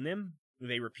 you've seen them.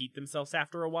 They repeat themselves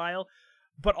after a while.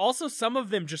 But also some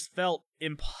of them just felt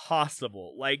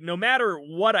impossible. Like, no matter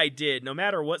what I did, no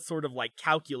matter what sort of, like,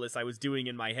 calculus I was doing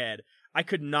in my head, I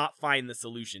could not find the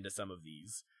solution to some of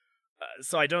these.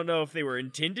 So I don't know if they were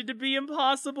intended to be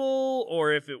impossible,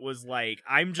 or if it was like,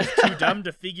 I'm just too dumb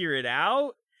to figure it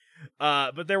out.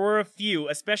 But there were a few,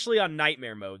 especially on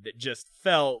Nightmare mode, that just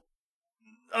felt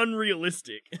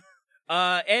unrealistic.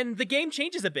 And the game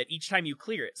changes a bit each time you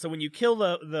clear it. So when you kill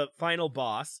the final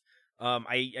boss,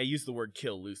 I use the word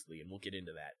kill loosely, and we'll get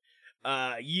into that.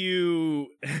 I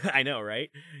know, right?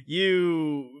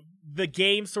 The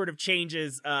game sort of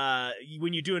changes,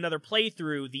 when you do another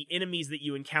playthrough, the enemies that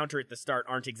you encounter at the start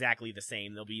aren't exactly the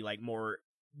same. They'll be, like,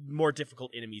 more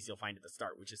difficult enemies you'll find at the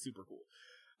start, which is super cool.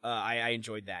 I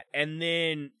enjoyed that. And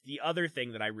then the other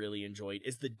thing that I really enjoyed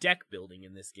is the deck building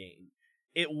in this game.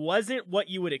 It wasn't what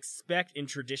you would expect in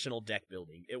traditional deck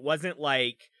building. It wasn't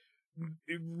like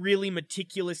really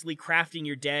meticulously crafting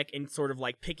your deck and sort of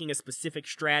like picking a specific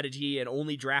strategy and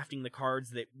only drafting the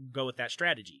cards that go with that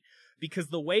strategy. Because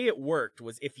the way it worked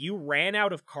was, if you ran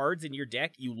out of cards in your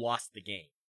deck, you lost the game.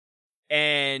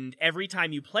 And every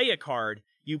time you play a card,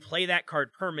 you play that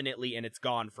card permanently and it's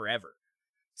gone forever.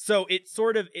 So it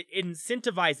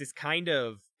incentivizes kind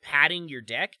of padding your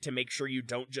deck to make sure you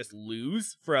don't just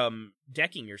lose from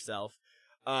decking yourself.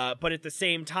 But at the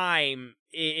same time,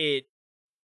 it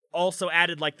also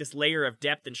added like this layer of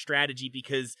depth and strategy,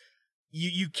 because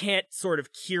you can't sort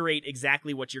of curate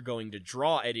exactly what you're going to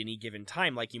draw at any given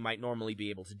time like you might normally be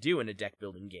able to do in a deck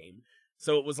building game.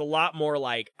 So it was a lot more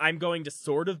like, I'm going to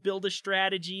sort of build a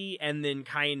strategy and then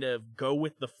kind of go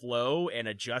with the flow and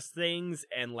adjust things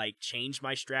and like change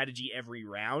my strategy every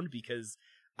round, because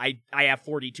I have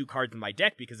 42 cards in my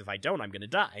deck, because if I don't, I'm going to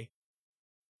die.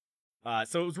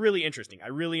 So it was really interesting. I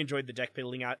really enjoyed the deck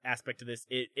building aspect of this.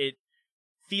 It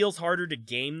feels harder to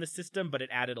game the system, but it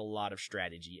added a lot of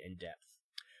strategy and depth.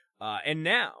 And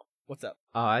now, what's up?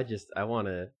 Oh, I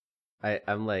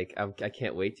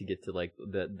can't wait to get to like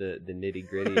the nitty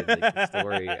gritty of like, the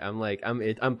story. I'm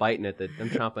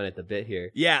chomping at the bit here.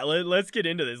 Yeah, let's get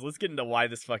into this. Let's get into why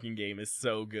this fucking game is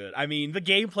so good. I mean, the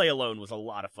gameplay alone was a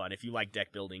lot of fun. If you like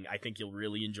deck building, I think you'll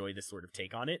really enjoy this sort of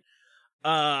take on it.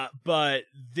 But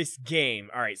this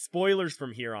game, all right, spoilers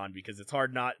from here on, because it's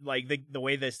hard not, like, the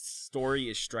way this story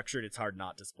is structured, it's hard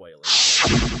not to spoil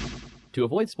it. To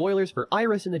avoid spoilers for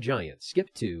Iris and the Giant,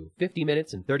 skip to 50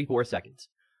 minutes and 34 seconds.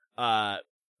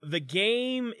 The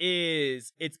game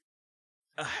is,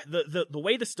 the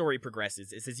way the story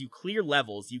progresses is, as you clear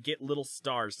levels, you get little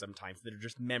stars sometimes that are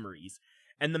just memories.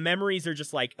 And the memories are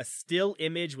just like a still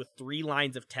image with 3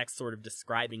 lines of text sort of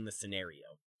describing the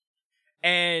scenario.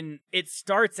 And it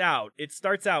starts out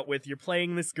with, you're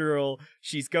playing this girl,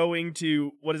 she's going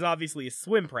to what is obviously a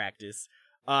swim practice,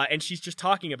 and she's just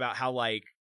talking about how, like,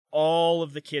 all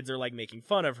of the kids are, like, making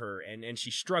fun of her, and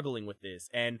she's struggling with this,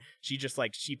 and she just,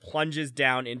 like, she plunges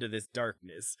down into this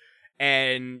darkness.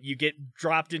 and you get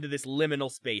dropped into this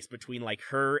liminal space between like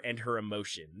her and her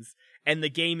emotions. And the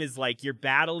game is like you're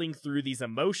battling through these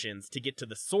emotions to get to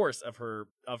the source of her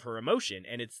emotion,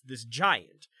 and it's this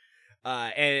giant.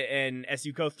 And as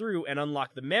you go through and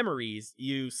unlock the memories,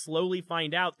 you slowly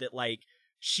find out that like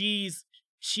she's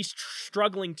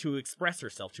struggling to express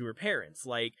herself to her parents.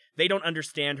 Like, they don't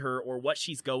understand her or what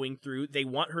she's going through. They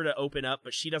want her to open up,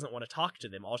 but she doesn't want to talk to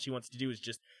them. All she wants to do is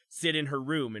just sit in her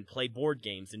room and play board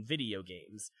games and video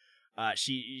games.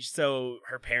 So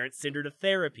her parents send her to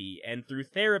therapy, and through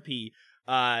therapy,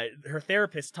 her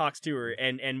therapist talks to her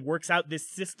and works out this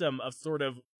system of sort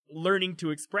of learning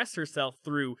to express herself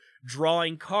through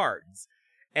drawing cards.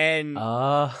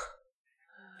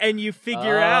 And you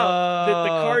figure out that the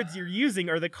cards you're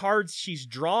using are the cards she's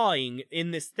drawing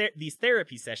in these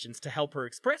therapy sessions to help her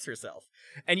express herself.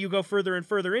 And you go further and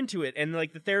further into it, and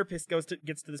like the therapist gets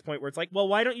to this point where it's like, well,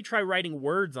 why don't you try writing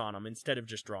words on them instead of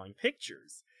just drawing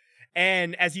pictures?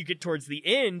 And as you get towards the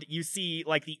end, you see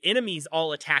like the enemies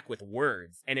all attack with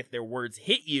words, and if their words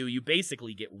hit you, you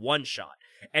basically get one shot.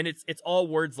 And it's all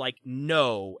words like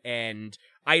no and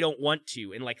I don't want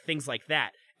to and like things like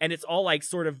that. And it's all like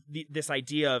sort of this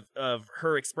idea of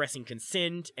her expressing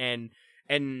consent and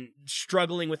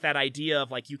struggling with that idea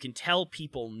of like you can tell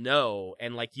people no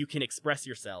and like you can express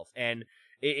yourself, and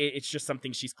it's just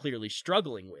something she's clearly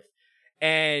struggling with.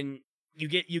 And you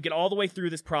get all the way through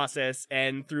this process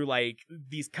and through like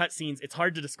these cutscenes. It's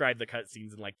hard to describe the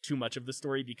cutscenes in like too much of the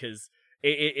story because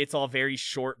it's all very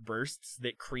short bursts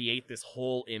that create this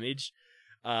whole image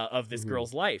of this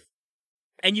girl's life.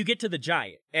 And you get to the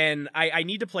giant, and I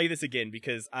need to play this again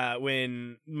because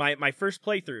when my first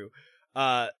playthrough,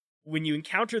 when you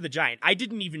encounter the giant, I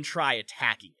didn't even try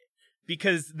attacking it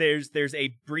because there's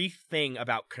a brief thing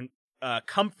about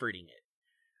comforting it.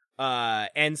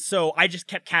 And so I just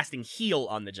kept casting heal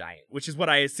on the giant, which is what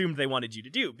I assumed they wanted you to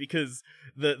do because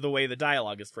the way the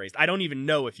dialogue is phrased. I don't even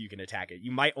know if you can attack it.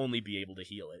 You might only be able to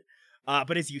heal it.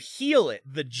 But as you heal it,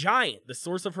 the giant, the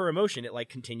source of her emotion, it like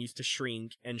continues to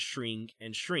shrink and shrink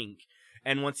and shrink.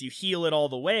 And once you heal it all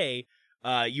the way,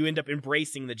 you end up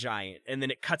embracing the giant. And then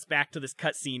it cuts back to this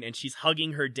cutscene and she's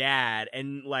hugging her dad.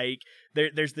 And like,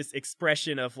 there's this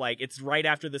expression of like, it's right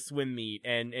after the swim meet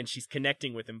and she's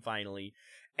connecting with him finally.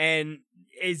 And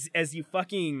as you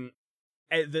fucking,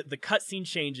 the cutscene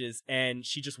changes and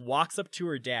she just walks up to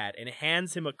her dad and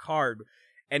hands him a card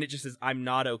and it just says, "I'm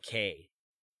not okay."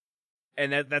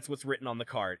 And that's what's written on the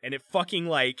card. And it fucking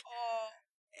like,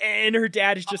 and her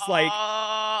dad is just like,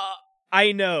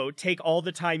 "I know, take all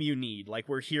the time you need. Like,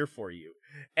 we're here for you."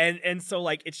 And so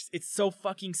like, it's so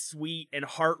fucking sweet and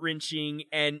heart-wrenching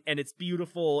and it's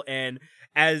beautiful. And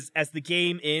as the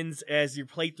game ends, as your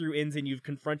playthrough ends and you've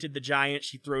confronted the giant,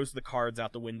 she throws the cards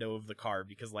out the window of the car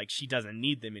because like, she doesn't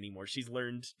need them anymore. She's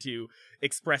learned to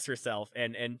express herself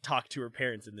and talk to her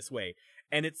parents in this way.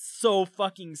 And it's so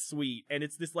fucking sweet. And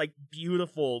it's this like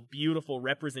beautiful, beautiful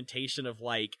representation of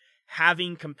like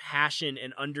having compassion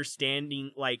and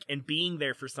understanding, like, and being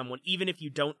there for someone, even if you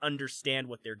don't understand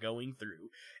what they're going through.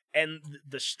 And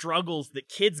the struggles that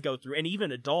kids go through, and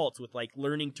even adults with like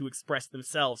learning to express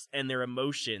themselves and their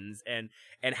emotions and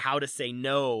how to say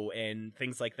no and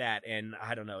things like that. And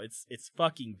I don't know, it's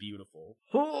fucking beautiful.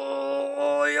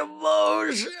 Oh,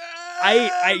 emotion!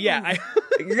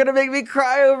 You're gonna make me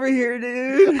cry over here,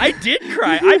 dude. I did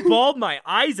cry. I bawled my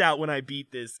eyes out when I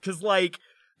beat this, because like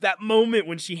that moment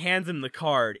when she hands him the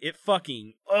card, it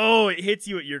hits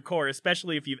you at your core,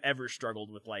 especially if you've ever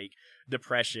struggled with like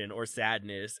depression or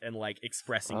sadness and like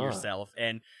expressing yourself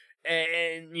and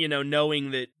you know, knowing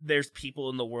that there's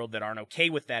people in the world that aren't okay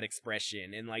with that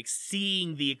expression and like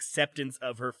seeing the acceptance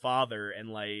of her father and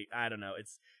like, I don't know,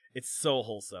 it's so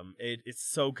wholesome. It's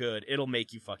so good. It'll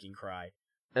make you fucking cry.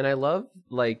 And I love,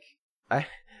 like, I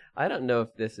don't know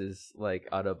if this is, like,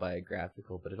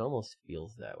 autobiographical, but it almost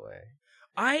feels that way.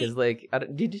 Because, like,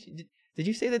 did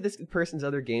you say that this person's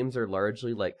other games are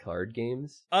largely, like, card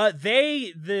games?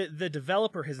 The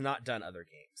developer has not done other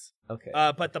games. Okay.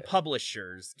 But the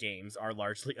publisher's games are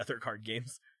largely other card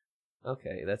games.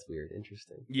 Okay, that's weird.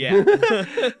 Interesting. Yeah.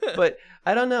 But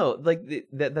I don't know, like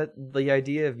the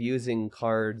idea of using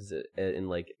cards and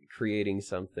like creating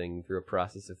something through a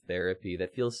process of therapy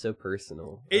that feels so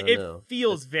personal. It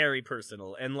feels very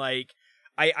personal, and like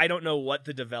I don't know what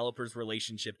the developer's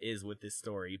relationship is with this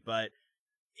story, but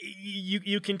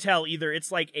you can tell either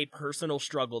it's like a personal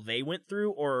struggle they went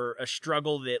through or a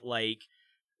struggle that like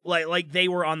they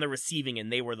were on the receiving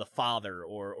end, they were the father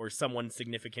or someone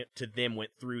significant to them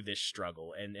went through this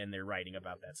struggle and they're writing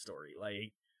about that story.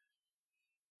 Like,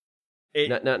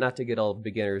 Not to get all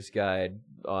beginner's guide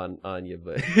on you,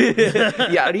 but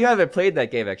yeah, you haven't played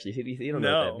that game actually. You don't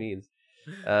know what that means.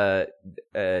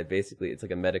 Basically, it's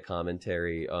like a meta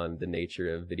commentary on the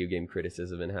nature of video game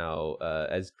criticism and how,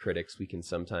 as critics, we can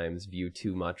sometimes view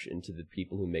too much into the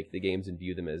people who make the games and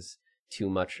view them as too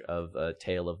much of a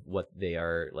tale of what they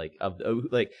are, like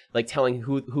telling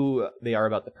who they are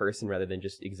about the person rather than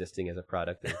just existing as a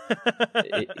product.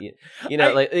 Like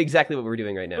exactly what we're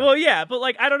doing right now. Well, yeah, but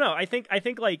like I don't know. I think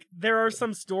like there are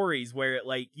some stories where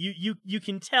like you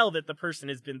can tell that the person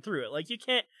has been through it. Like you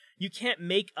can't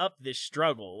make up this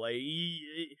struggle. Like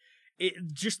it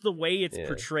just the way it's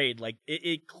portrayed. Like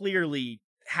it clearly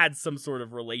had some sort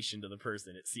of relation to the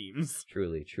person. It seems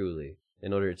truly.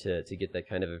 In order to get that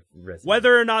kind of resonance.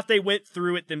 Whether or not they went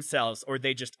through it themselves or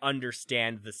they just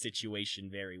understand the situation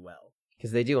very well.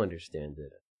 Because they do understand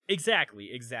it.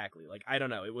 Exactly. Like, I don't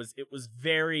know. It was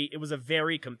a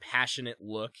very compassionate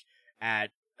look at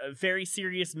very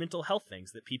serious mental health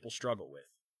things that people struggle with.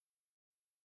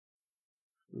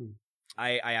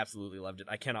 I absolutely loved it.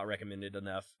 I cannot recommend it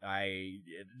enough.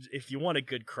 If you want a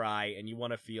good cry and you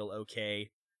want to feel okay,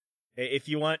 if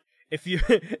you want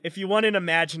an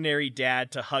imaginary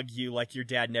dad to hug you like your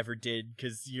dad never did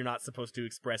because you're not supposed to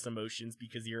express emotions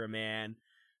because you're a man,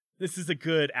 this is a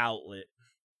good outlet.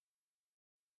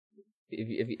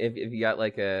 If you got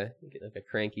like a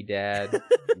cranky dad,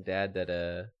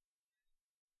 that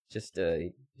just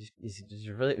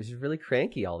really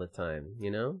cranky all the time,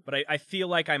 you know? But I feel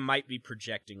like I might be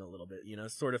projecting a little bit, you know,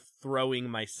 sort of throwing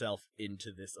myself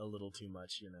into this a little too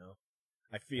much, you know?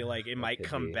 I feel like it might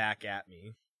come back at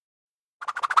me.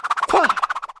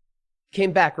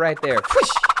 Came back right there.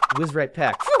 Whiz right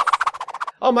back.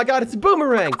 Oh my god, it's a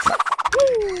boomerang!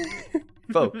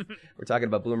 Folks, we're talking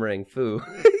about Boomerang Foo.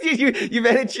 We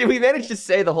managed to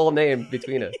say the whole name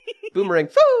between us. Boomerang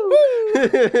Foo!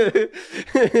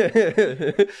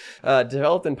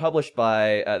 Developed and published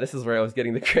by, this is where I was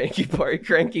getting the cranky part,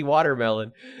 Cranky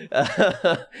Watermelon.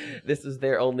 This is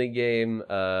their only game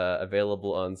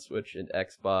available on Switch and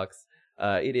Xbox.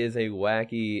 It is a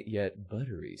wacky, yet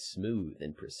buttery, smooth,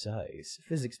 and precise,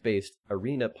 physics-based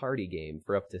arena party game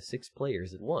for up to 6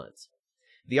 players at once.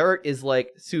 The art is,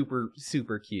 like, super,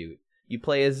 super cute. You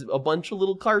play as a bunch of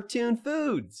little cartoon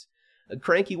foods. A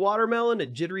cranky watermelon, a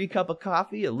jittery cup of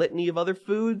coffee, a litany of other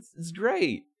foods. It's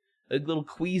great. A little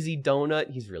queasy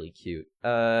donut. He's really cute.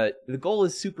 The goal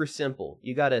is super simple.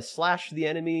 You gotta slash the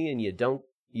enemy, and you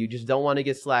just don't want to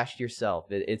get slashed yourself.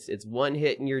 It's one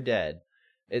hit and you're dead.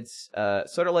 It's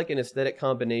sort of like an aesthetic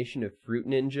combination of Fruit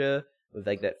Ninja with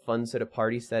like that fun sort of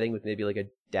party setting with maybe like a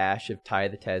dash of Ty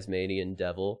the Tasmanian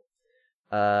Devil.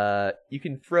 You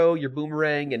can throw your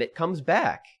boomerang and it comes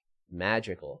back.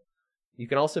 Magical. You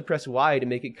can also press Y to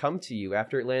make it come to you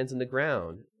after it lands on the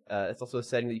ground. It's also a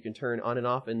setting that you can turn on and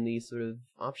off in the sort of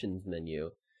options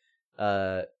menu.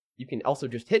 You can also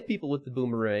just hit people with the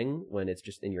boomerang when it's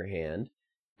just in your hand.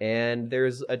 And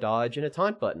there's a dodge and a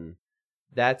taunt button.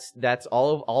 That's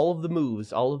all of the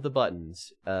moves, all of the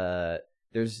buttons.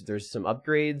 There's some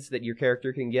upgrades that your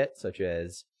character can get, such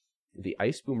as the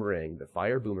ice boomerang, the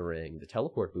fire boomerang, the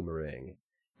teleport boomerang,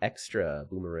 extra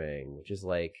boomerang, which is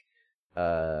like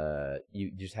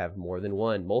you just have more than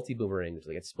one, multi boomerang, which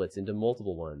like it splits into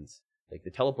multiple ones, like the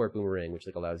teleport boomerang, which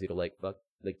like allows you to like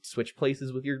switch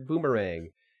places with your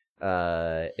boomerang,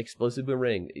 explosive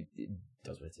boomerang, it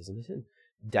does what it says in the tin.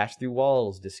 Dash through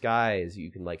walls, disguise.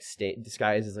 You can like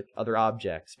disguise as like other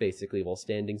objects basically while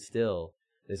standing still.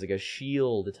 There's like a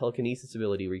shield, a telekinesis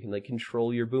ability where you can like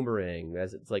control your boomerang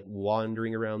as it's like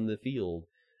wandering around the field.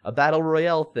 A battle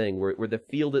royale thing where the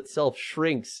field itself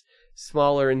shrinks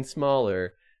smaller and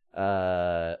smaller.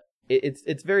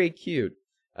 It's very cute.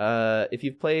 If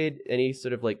you've played any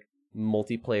sort of like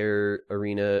multiplayer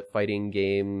arena fighting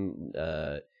game,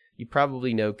 you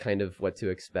probably know kind of what to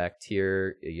expect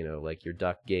here, you know, like your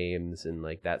duck games and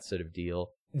like that sort of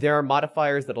deal. There are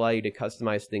modifiers that allow you to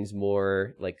customize things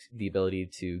more, like the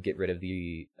ability to get rid of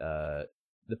the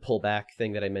pullback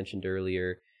thing that I mentioned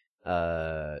earlier,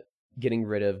 getting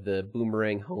rid of the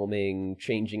boomerang homing,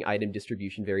 changing item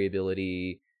distribution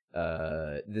variability,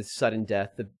 the sudden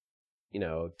death,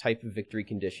 type of victory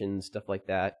conditions, stuff like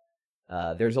that.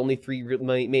 There's only 3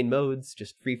 main modes,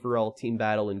 just free-for-all, team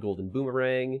battle, and golden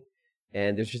boomerang.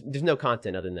 And there's no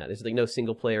content other than that. There's like no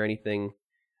single player or anything.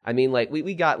 I mean, like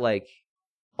we got like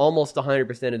almost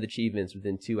 100% of the achievements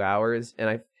within 2 hours,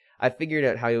 and I figured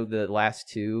out how the last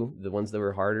 2, the ones that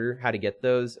were harder, how to get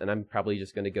those, and I'm probably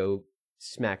just gonna go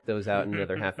smack those out in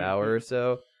another half hour or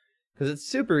so, because it's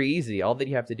super easy. All that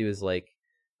you have to do is like,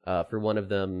 for one of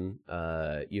them,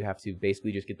 you have to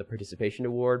basically just get the participation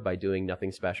award by doing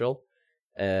nothing special.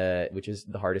 which is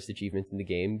the hardest achievement in the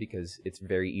game because it's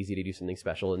very easy to do something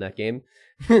special in that game.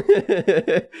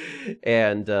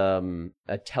 And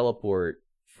a teleport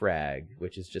frag,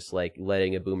 which is just like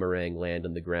letting a boomerang land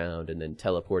on the ground and then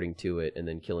teleporting to it and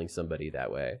then killing somebody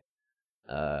that way.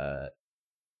 But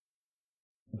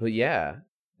yeah,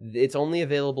 it's only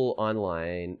available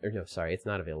online. Or no, sorry, it's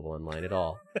not available online at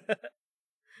all.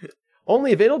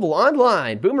 Only available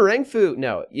online. Boomerang Fu.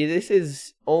 No, this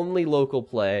is only local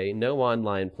play, no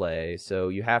online play. So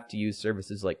you have to use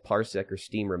services like Parsec or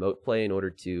Steam Remote Play in order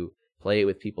to play it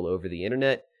with people over the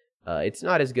internet. It's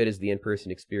not as good as the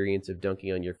in-person experience of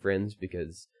dunking on your friends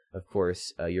because, of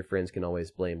course, your friends can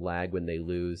always blame lag when they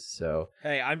lose. So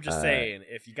hey, I'm just saying,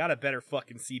 if you got a better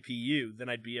fucking CPU, then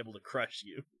I'd be able to crush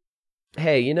you.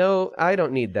 Hey, I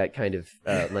don't need that kind of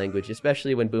language,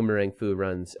 especially when Boomerang Fu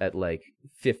runs at like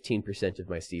 15% of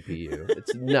my CPU.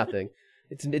 It's nothing.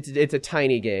 It's a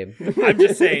tiny game. I'm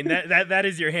just saying that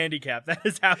is your handicap. That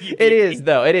is how you. It is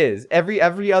though. It is.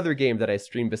 Every other game that I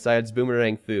stream besides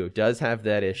Boomerang Fu does have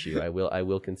that issue. I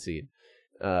will concede.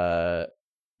 So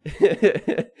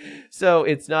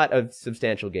it's not a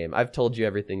substantial game. I've told you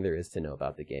everything there is to know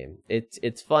about the game.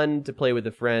 It's fun to play with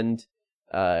a friend.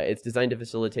 It's designed to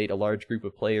facilitate a large group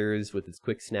of players with its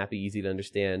quick, snappy, easy to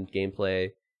understand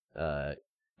gameplay.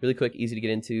 Really quick, easy to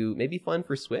get into, maybe fun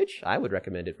for Switch. I would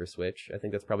recommend it for Switch. I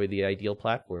think that's probably the ideal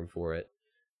platform for it.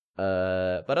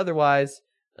 But otherwise,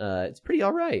 it's pretty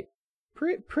all right.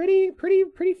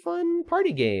 Pretty fun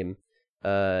party game.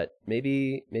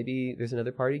 Maybe there's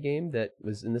another party game that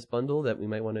was in this bundle that we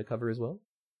might want to cover as well.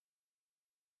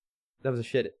 That was a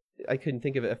shit. I couldn't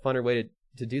think of a funner way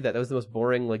to do that. That was the most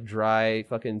boring, like, dry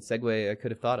fucking segue I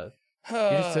could have thought of.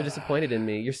 You're just so disappointed in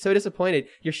me. You're so disappointed.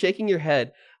 You're shaking your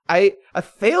head. I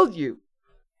failed you.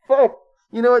 Fuck.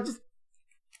 You know what? Just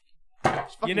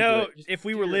if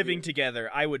we were living together,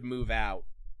 I would move out.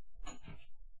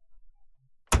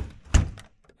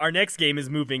 Our next game is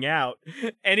Moving Out,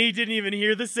 and he didn't even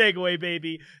hear the segue,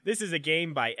 baby. This is a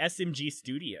game by SMG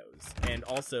Studios and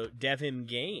also Devim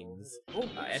Games.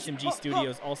 SMG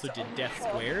Studios also did Death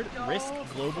Squared, Risk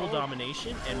Global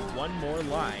Domination, and One More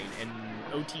Line, and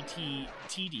OTT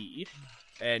TD.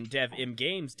 And Devim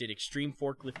Games did Extreme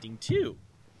Forklifting 2.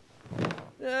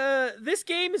 This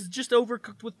game is just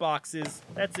overcooked with boxes.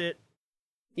 That's it.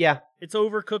 Yeah. It's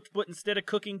overcooked, but instead of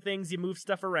cooking things, you move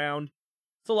stuff around.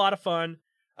 It's a lot of fun.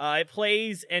 It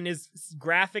plays and is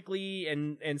graphically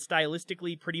and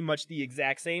stylistically pretty much the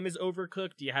exact same as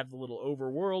Overcooked. You have the little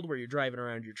overworld where you're driving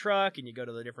around your truck and you go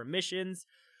to the different missions.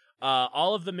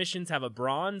 All of the missions have a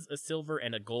bronze, a silver,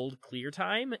 and a gold clear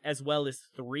time, as well as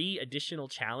 3 additional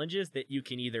challenges that you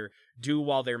can either do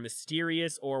while they're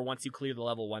mysterious, or once you clear the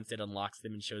level once, it unlocks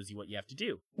them and shows you what you have to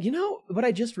do. You know, what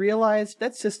I just realized,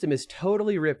 that system is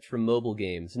totally ripped from mobile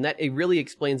games, and that it really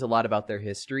explains a lot about their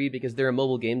history, because they're a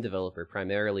mobile game developer,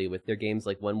 primarily, with their games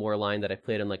like One More Line that I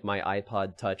played on like my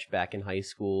iPod Touch back in high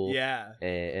school. Yeah.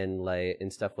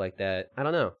 And stuff like that. I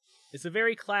don't know. It's a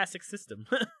very classic system.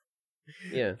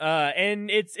 Yeah. And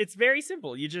it's very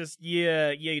simple. You just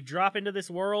you drop into this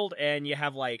world and you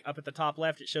have, like, up at the top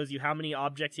left, it shows you how many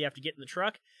objects you have to get in the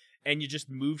truck, and you just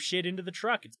move shit into the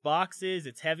truck. It's boxes,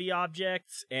 it's heavy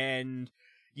objects, and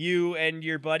you and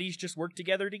your buddies just work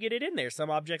together to get it in there. Some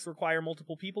objects require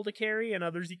multiple people to carry, and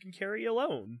others you can carry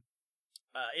alone.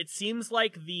 It seems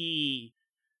like the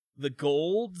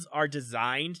golds are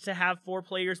designed to have 4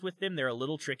 players with them. They're a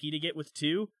little tricky to get with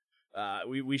 2.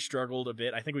 We struggled a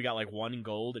bit. I think we got like 1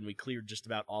 gold and we cleared just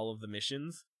about all of the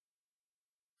missions.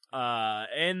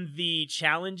 And the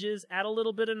challenges add a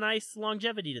little bit of nice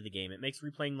longevity to the game. It makes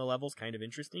replaying the levels kind of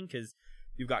interesting because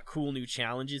you've got cool new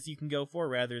challenges you can go for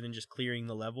rather than just clearing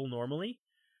the level normally.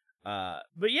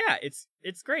 But yeah, it's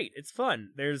great. It's fun.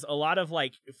 There's a lot of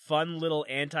like fun little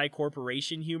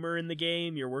anti-corporation humor in the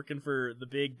game. You're working for the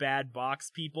big bad box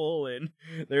people, and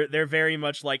they're very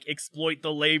much like exploit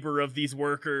the labor of these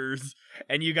workers.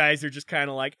 And you guys are just kind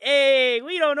of like, hey,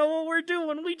 we don't know what we're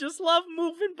doing. We just love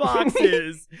moving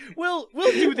boxes. we'll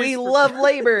do this. We love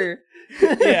labor.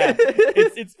 Yeah,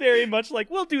 it's very much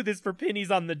like, we'll do this for pennies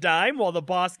on the dime while the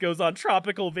boss goes on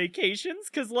tropical vacations,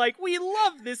 because like we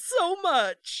love this so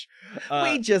much.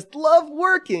 We just love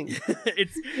working.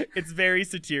 It's very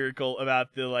satirical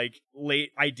about the like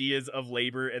late ideas of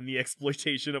labor and the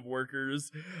exploitation of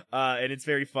workers, and it's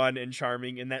very fun and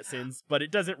charming in that sense. But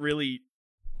it doesn't really.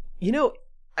 You know,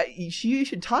 you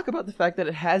should talk about the fact that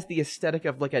it has the aesthetic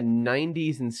of like a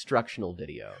 90s instructional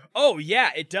video. Oh yeah,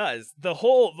 it does. The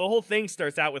whole thing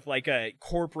starts out with like a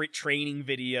corporate training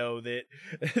video that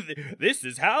this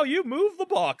is how you move the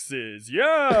boxes.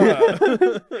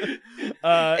 Yeah.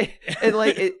 And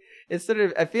like it's sort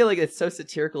of, I feel like it's so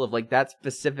satirical of like that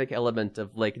specific element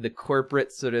of like the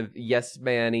corporate sort of yes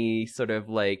man-y sort of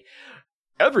like,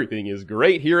 everything is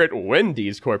great here at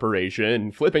Wendy's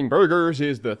Corporation. Flipping burgers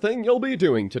is the thing you'll be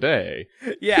doing today.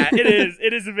 Yeah, it is.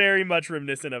 It is very much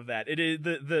reminiscent of that. It is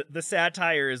the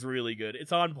satire is really good.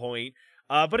 It's on point.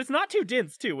 But it's not too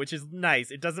dense too, which is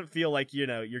nice. It doesn't feel like,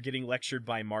 you're getting lectured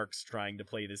by Marx trying to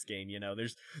play this game,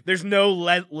 There's no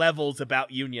levels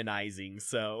about unionizing,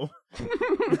 so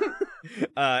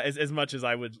as much as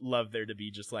I would love there to be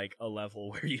just like a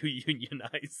level where you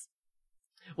unionize.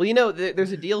 Well,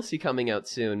 there's a DLC coming out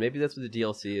soon. Maybe that's what the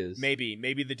DLC is. Maybe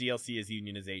the DLC is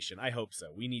unionization. I hope so.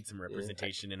 We need some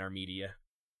representation in our media.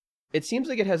 It seems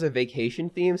like it has a vacation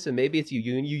theme, so maybe it's you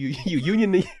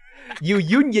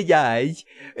unionize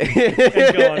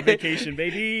and go on vacation,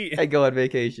 baby. And go on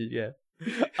vacation, yeah.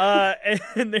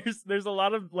 And there's a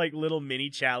lot of like little mini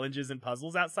challenges and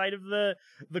puzzles outside of the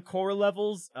core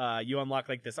levels. You unlock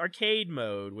like this arcade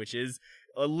mode, which is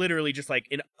literally just like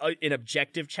an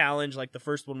objective challenge. Like the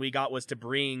first one we got was to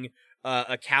bring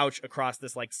a couch across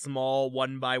this like small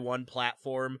 1x1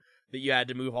 platform that you had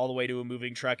to move all the way to a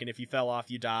moving truck, and if you fell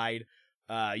off, you died.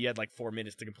 You had like 4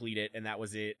 minutes to complete it, and that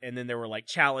was it. And then there were like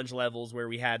challenge levels where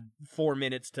we had 4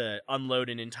 minutes to unload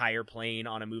an entire plane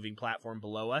on a moving platform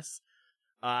below us.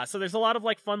 So there's a lot of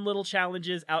like fun little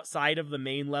challenges outside of the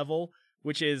main level,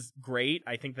 which is great.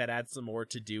 I think that adds some more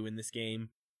to do in this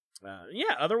game.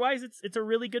 Otherwise it's a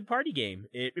really good party game.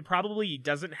 It probably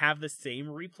doesn't have the same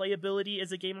replayability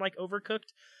as a game like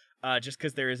Overcooked, just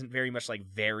because there isn't very much like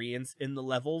variance in the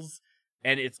levels,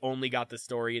 and it's only got the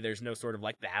story. There's no sort of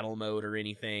like battle mode or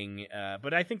anything.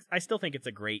 But I still think it's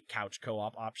a great couch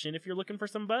co-op option if you're looking for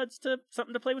something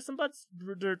to play with some buds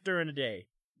during the day.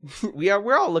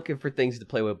 We're all looking for things to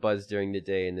play with buds during the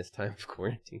day in this time of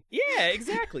quarantine. Yeah,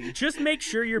 exactly. Just make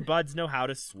sure your buds know how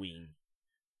to swing.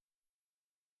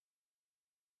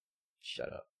 Shut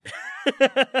up.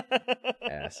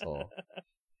 Asshole.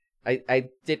 I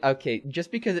did okay,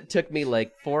 just because it took me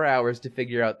like 4 hours to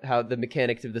figure out how the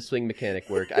mechanics of the swing mechanic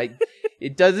work.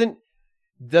 It doesn't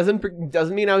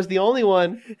mean I was the only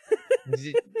one.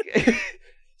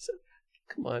 So,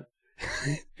 come on.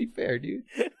 Be fair, dude.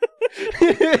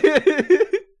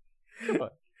 Come on.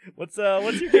 What's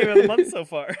your game of the month so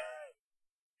far?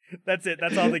 That's it.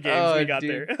 That's all the games we got,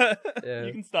 dude. There. Yeah.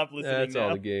 You can stop listening. That's now.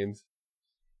 all the games.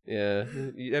 Yeah,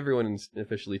 everyone's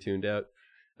officially tuned out.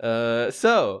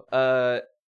 So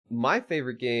my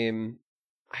favorite game,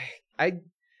 I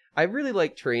really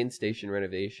like Train Station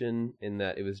Renovation in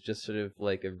that it was just sort of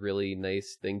like a really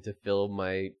nice thing to fill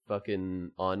my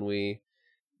fucking ennui,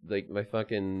 like my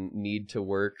fucking need to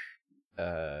work.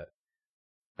 I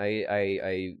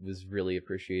was really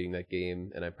appreciating that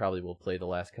game, and I probably will play the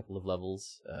last couple of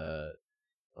levels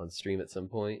on stream at some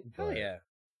point. Oh yeah.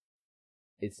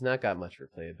 It's not got much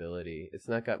replayability. It's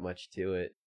not got much to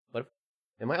it.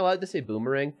 Am I allowed to say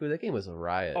Boomerang Fu? That game was a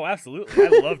riot. Oh, absolutely. I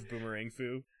loved Boomerang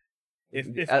Fu.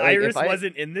 If Iris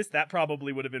wasn't in this, that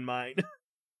probably would have been mine.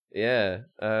 Yeah.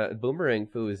 Boomerang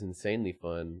Fu is insanely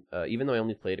fun. Even though I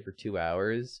only played it for 2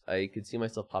 hours, I could see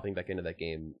myself popping back into that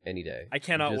game any day. I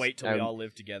cannot wait till we all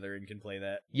live together and can play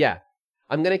that. Yeah.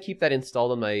 I'm going to keep that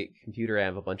installed on my computer. I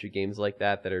have a bunch of games like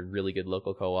that are really good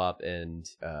local co-op, and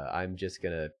I'm just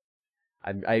going to...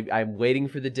 I'm waiting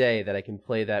for the day that I can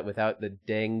play that without the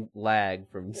dang lag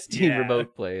from Steam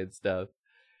Remote Play and stuff.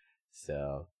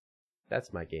 So,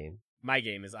 that's my game. My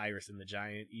game is Iris and the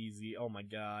Giant. Easy. Oh my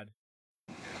god.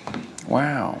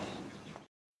 Wow.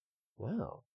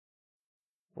 Oh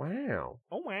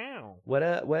wow. What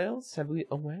else have we?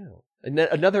 Oh wow.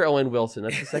 Another Owen Wilson.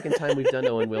 That's the second time we've done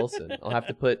Owen Wilson. I'll have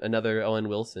to put another Owen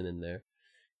Wilson in there.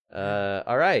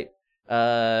 All right.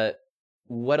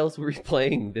 What else were we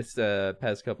playing this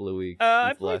past couple of weeks?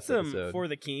 I played some episode? For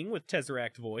the King with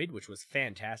Tesseract Void, which was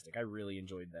fantastic. I really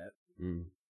enjoyed that.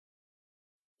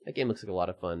 That game looks like a lot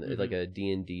of fun. It's like a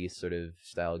D&D sort of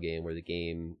style game where the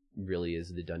game really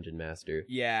is the dungeon master.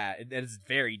 Yeah, it's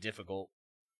very difficult.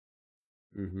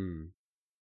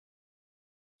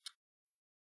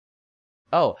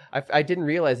 Oh, I didn't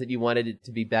realize that you wanted it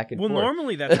to be back and forth. Well,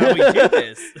 normally that's how we do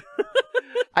this.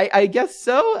 I guess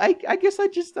so. I guess I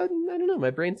don't know.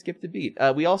 My brain skipped a beat.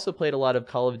 We also played a lot of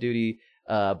Call of Duty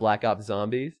Black Ops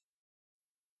Zombies.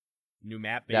 New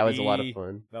map, baby. That was a lot of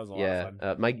fun. That was a lot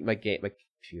of fun. My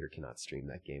computer cannot stream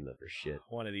that game though for shit.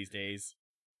 One of these days.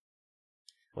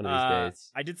 I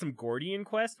did some Gordian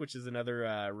Quest, which is another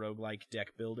roguelike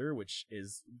deck builder, which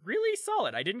is really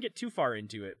solid. I didn't get too far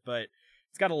into it, but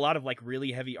it's got a lot of like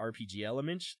really heavy RPG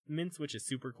elements, which is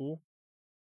super cool.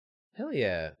 Hell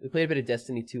yeah. We played a bit of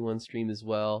Destiny 2 on stream as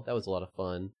well. That was a lot of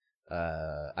fun.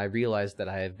 I realized that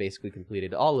I have basically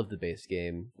completed all of the base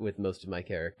game with most of my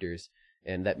characters,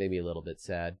 and that made me a little bit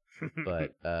sad.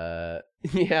 But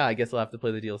yeah, I guess I'll have to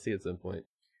play the DLC at some point.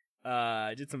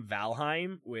 I did some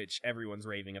Valheim, which everyone's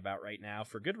raving about right now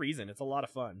for good reason. It's a lot of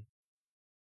fun.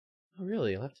 Oh,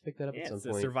 really? I'll have to pick that up Yeah, at some it's a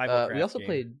point. survival We craft also game.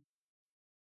 played.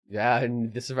 Yeah,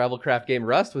 and the survival craft game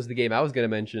Rust was the game I was going to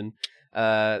mention.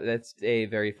 That's a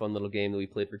very fun little game that we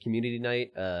played for community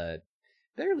night.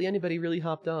 Barely anybody really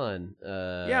hopped on.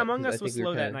 Yeah, Among 'cause I Us was think we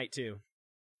were slow that kinda- night too.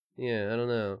 Yeah, I don't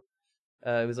know.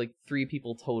 It was like 3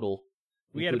 people total.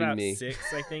 We had including about me.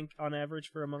 6, I think, on average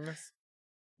for Among Us.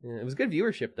 Yeah, it was good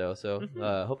viewership though, so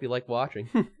Mhm. hope you like watching.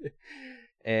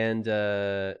 And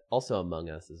also Among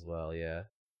Us as well, yeah.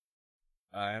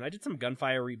 And I did some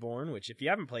Gunfire Reborn, which if you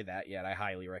haven't played that yet, I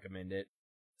highly recommend it.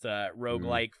 It's a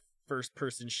roguelike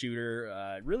first-person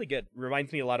shooter. Really good.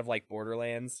 Reminds me a lot of like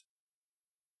Borderlands.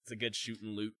 It's a good shoot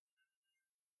and loot.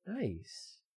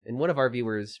 Nice. And one of our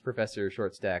viewers, Professor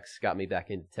Shortstacks, got me back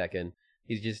into Tekken.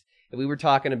 We were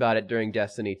talking about it during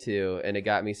Destiny 2, and it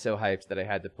got me so hyped that I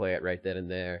had to play it right then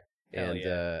and there. Hell And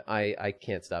yeah. I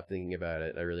can't stop thinking about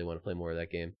it. I really want to play more of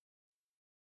that game.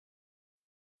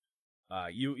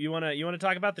 You wanna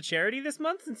talk about the charity this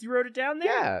month since you wrote it down there?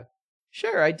 Yeah,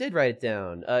 sure, I did write it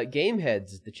down.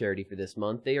 Gameheads is the charity for this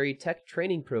month. They are a tech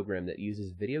training program that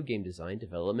uses video game design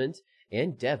development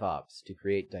and DevOps to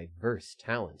create diverse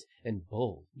talent and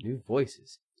bold new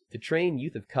voices to train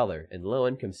youth of color and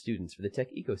low-income students for the tech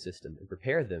ecosystem and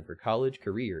prepare them for college,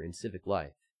 career, and civic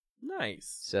life.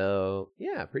 Nice. So,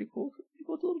 yeah, pretty cool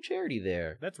little charity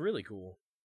there. That's really cool.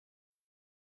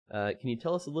 Can you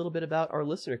tell us a little bit about our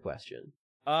listener question?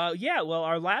 Yeah, well,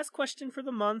 our last question for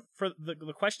the month, for the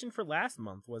question for last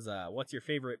month was, what's your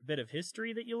favorite bit of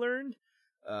history that you learned?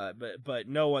 But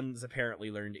no one's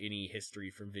apparently learned any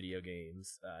history from video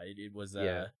games. It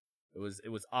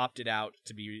was opted out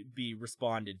to be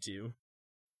responded to.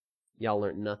 Y'all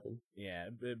learned nothing. Yeah,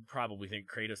 probably think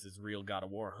Kratos is real God of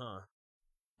War, huh?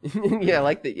 Yeah, I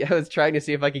like that. I was trying to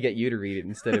see if I could get you to read it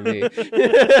instead of me. I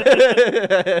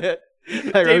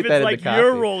wrote David's that in like, the copy.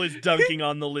 your role is dunking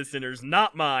on the listeners,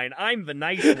 not mine. I'm the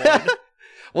nice one.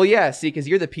 Well, yeah, see, because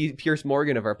you're the Pierce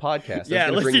Morgan of our podcast. Yeah,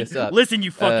 I was going to bring this up. listen,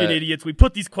 you fucking idiots. We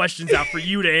put these questions out for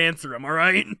you to answer them, all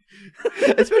right?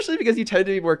 Especially because you tend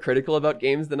to be more critical about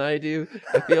games than I do.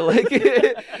 I feel like,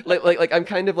 like I'm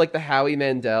kind of like the Howie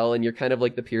Mandel, and you're kind of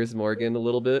like the Pierce Morgan a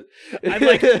little bit. I'm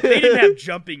like, they didn't have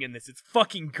jumping in this. It's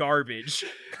fucking garbage.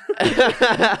 What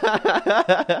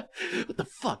the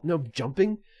fuck? No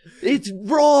jumping? It's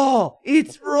raw.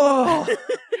 It's raw.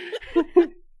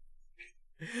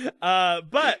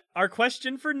 But our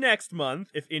question for next month,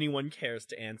 if anyone cares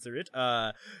to answer it,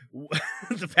 the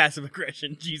passive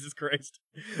aggression, Jesus Christ.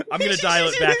 I'm going to dial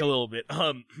it back a little bit.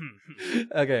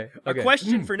 Okay. Our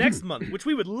question for next month, which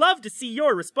we would love to see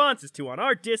your responses to on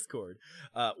our Discord.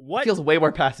 What feels way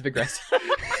more passive aggressive.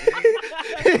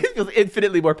 It feels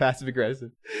infinitely more passive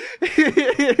aggressive.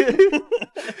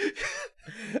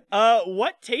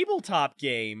 What tabletop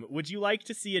game would you like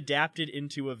to see adapted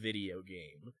into a video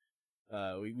game?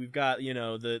 We've got,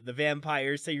 the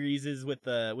vampire series with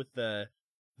the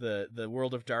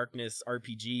World of Darkness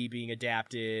RPG being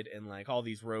adapted, and like all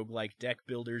these roguelike deck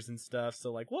builders and stuff.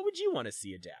 So like, what would you want to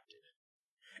see adapted?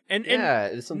 And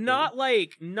It's something. not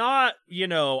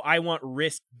I want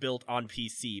Risk built on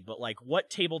PC, but like, what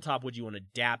tabletop would you want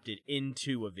adapted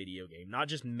into a video game, not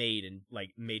just made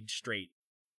straight?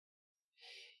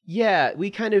 Yeah,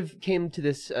 we kind of came to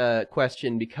this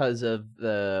question because of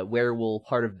the Werewolf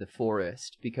Part of the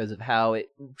Forest, because of how it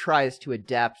tries to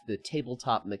adapt the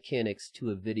tabletop mechanics to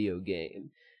a video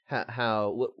game.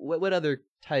 What other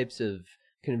types of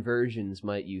conversions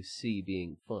might you see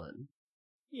being fun?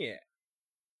 Yeah.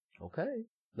 Okay,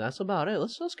 that's about it.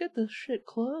 Let's get this shit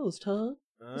closed, huh?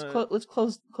 Uh, Let's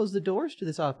close the doors to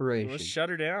this operation. Let's shut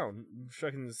her down.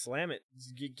 Fucking slam it.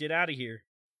 Get out of here.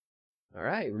 All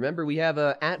right. Remember, we have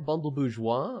at Bundle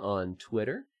Bourgeois on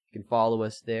Twitter. You can follow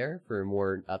us there for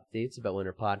more updates about when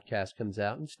our podcast comes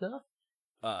out and stuff.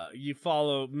 You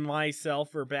follow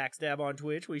myself or Backstab on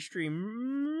Twitch. We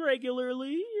stream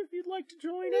regularly. If you'd like to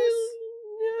join us,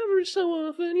 Every so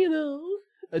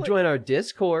often, join our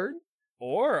Discord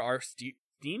or our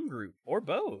Steam group, or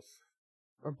both.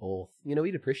 or both.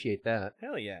 We'd appreciate that.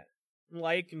 Hell yeah.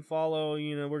 Like and follow,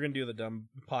 we're gonna do the dumb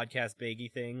podcast baggy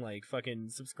thing, like fucking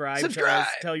subscribe to us,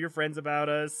 tell your friends about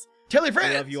us. Tell your friends.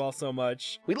 We love you all so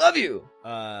much. We love you.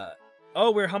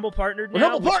 We're humble partnered now. We're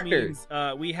humble which partnered. means,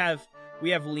 we have We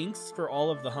have links for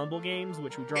all of the Humble games,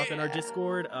 which we drop in our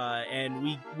Discord, and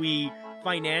we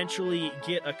financially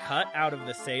get a cut out of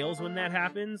the sales when that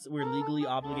happens. We're legally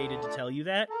obligated to tell you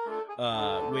that.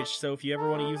 So if you ever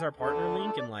want to use our partner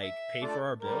link and like pay for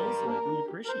our bills, like we'd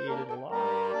appreciate it a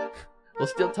lot. We'll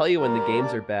still tell you when the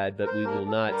games are bad, but we will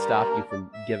not stop you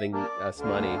from giving us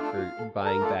money for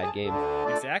buying bad games.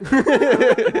 Exactly.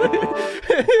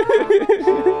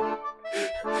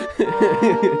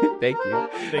 Thank you.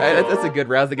 That's a good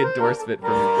rousing endorsement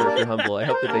for Humble. I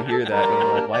hope that they hear that. And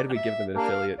they're like, why did we give them an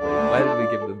affiliate link? Why did we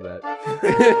give them that?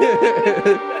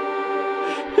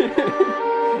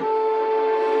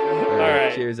 All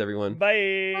right. Cheers, everyone.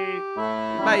 Bye.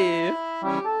 Bye.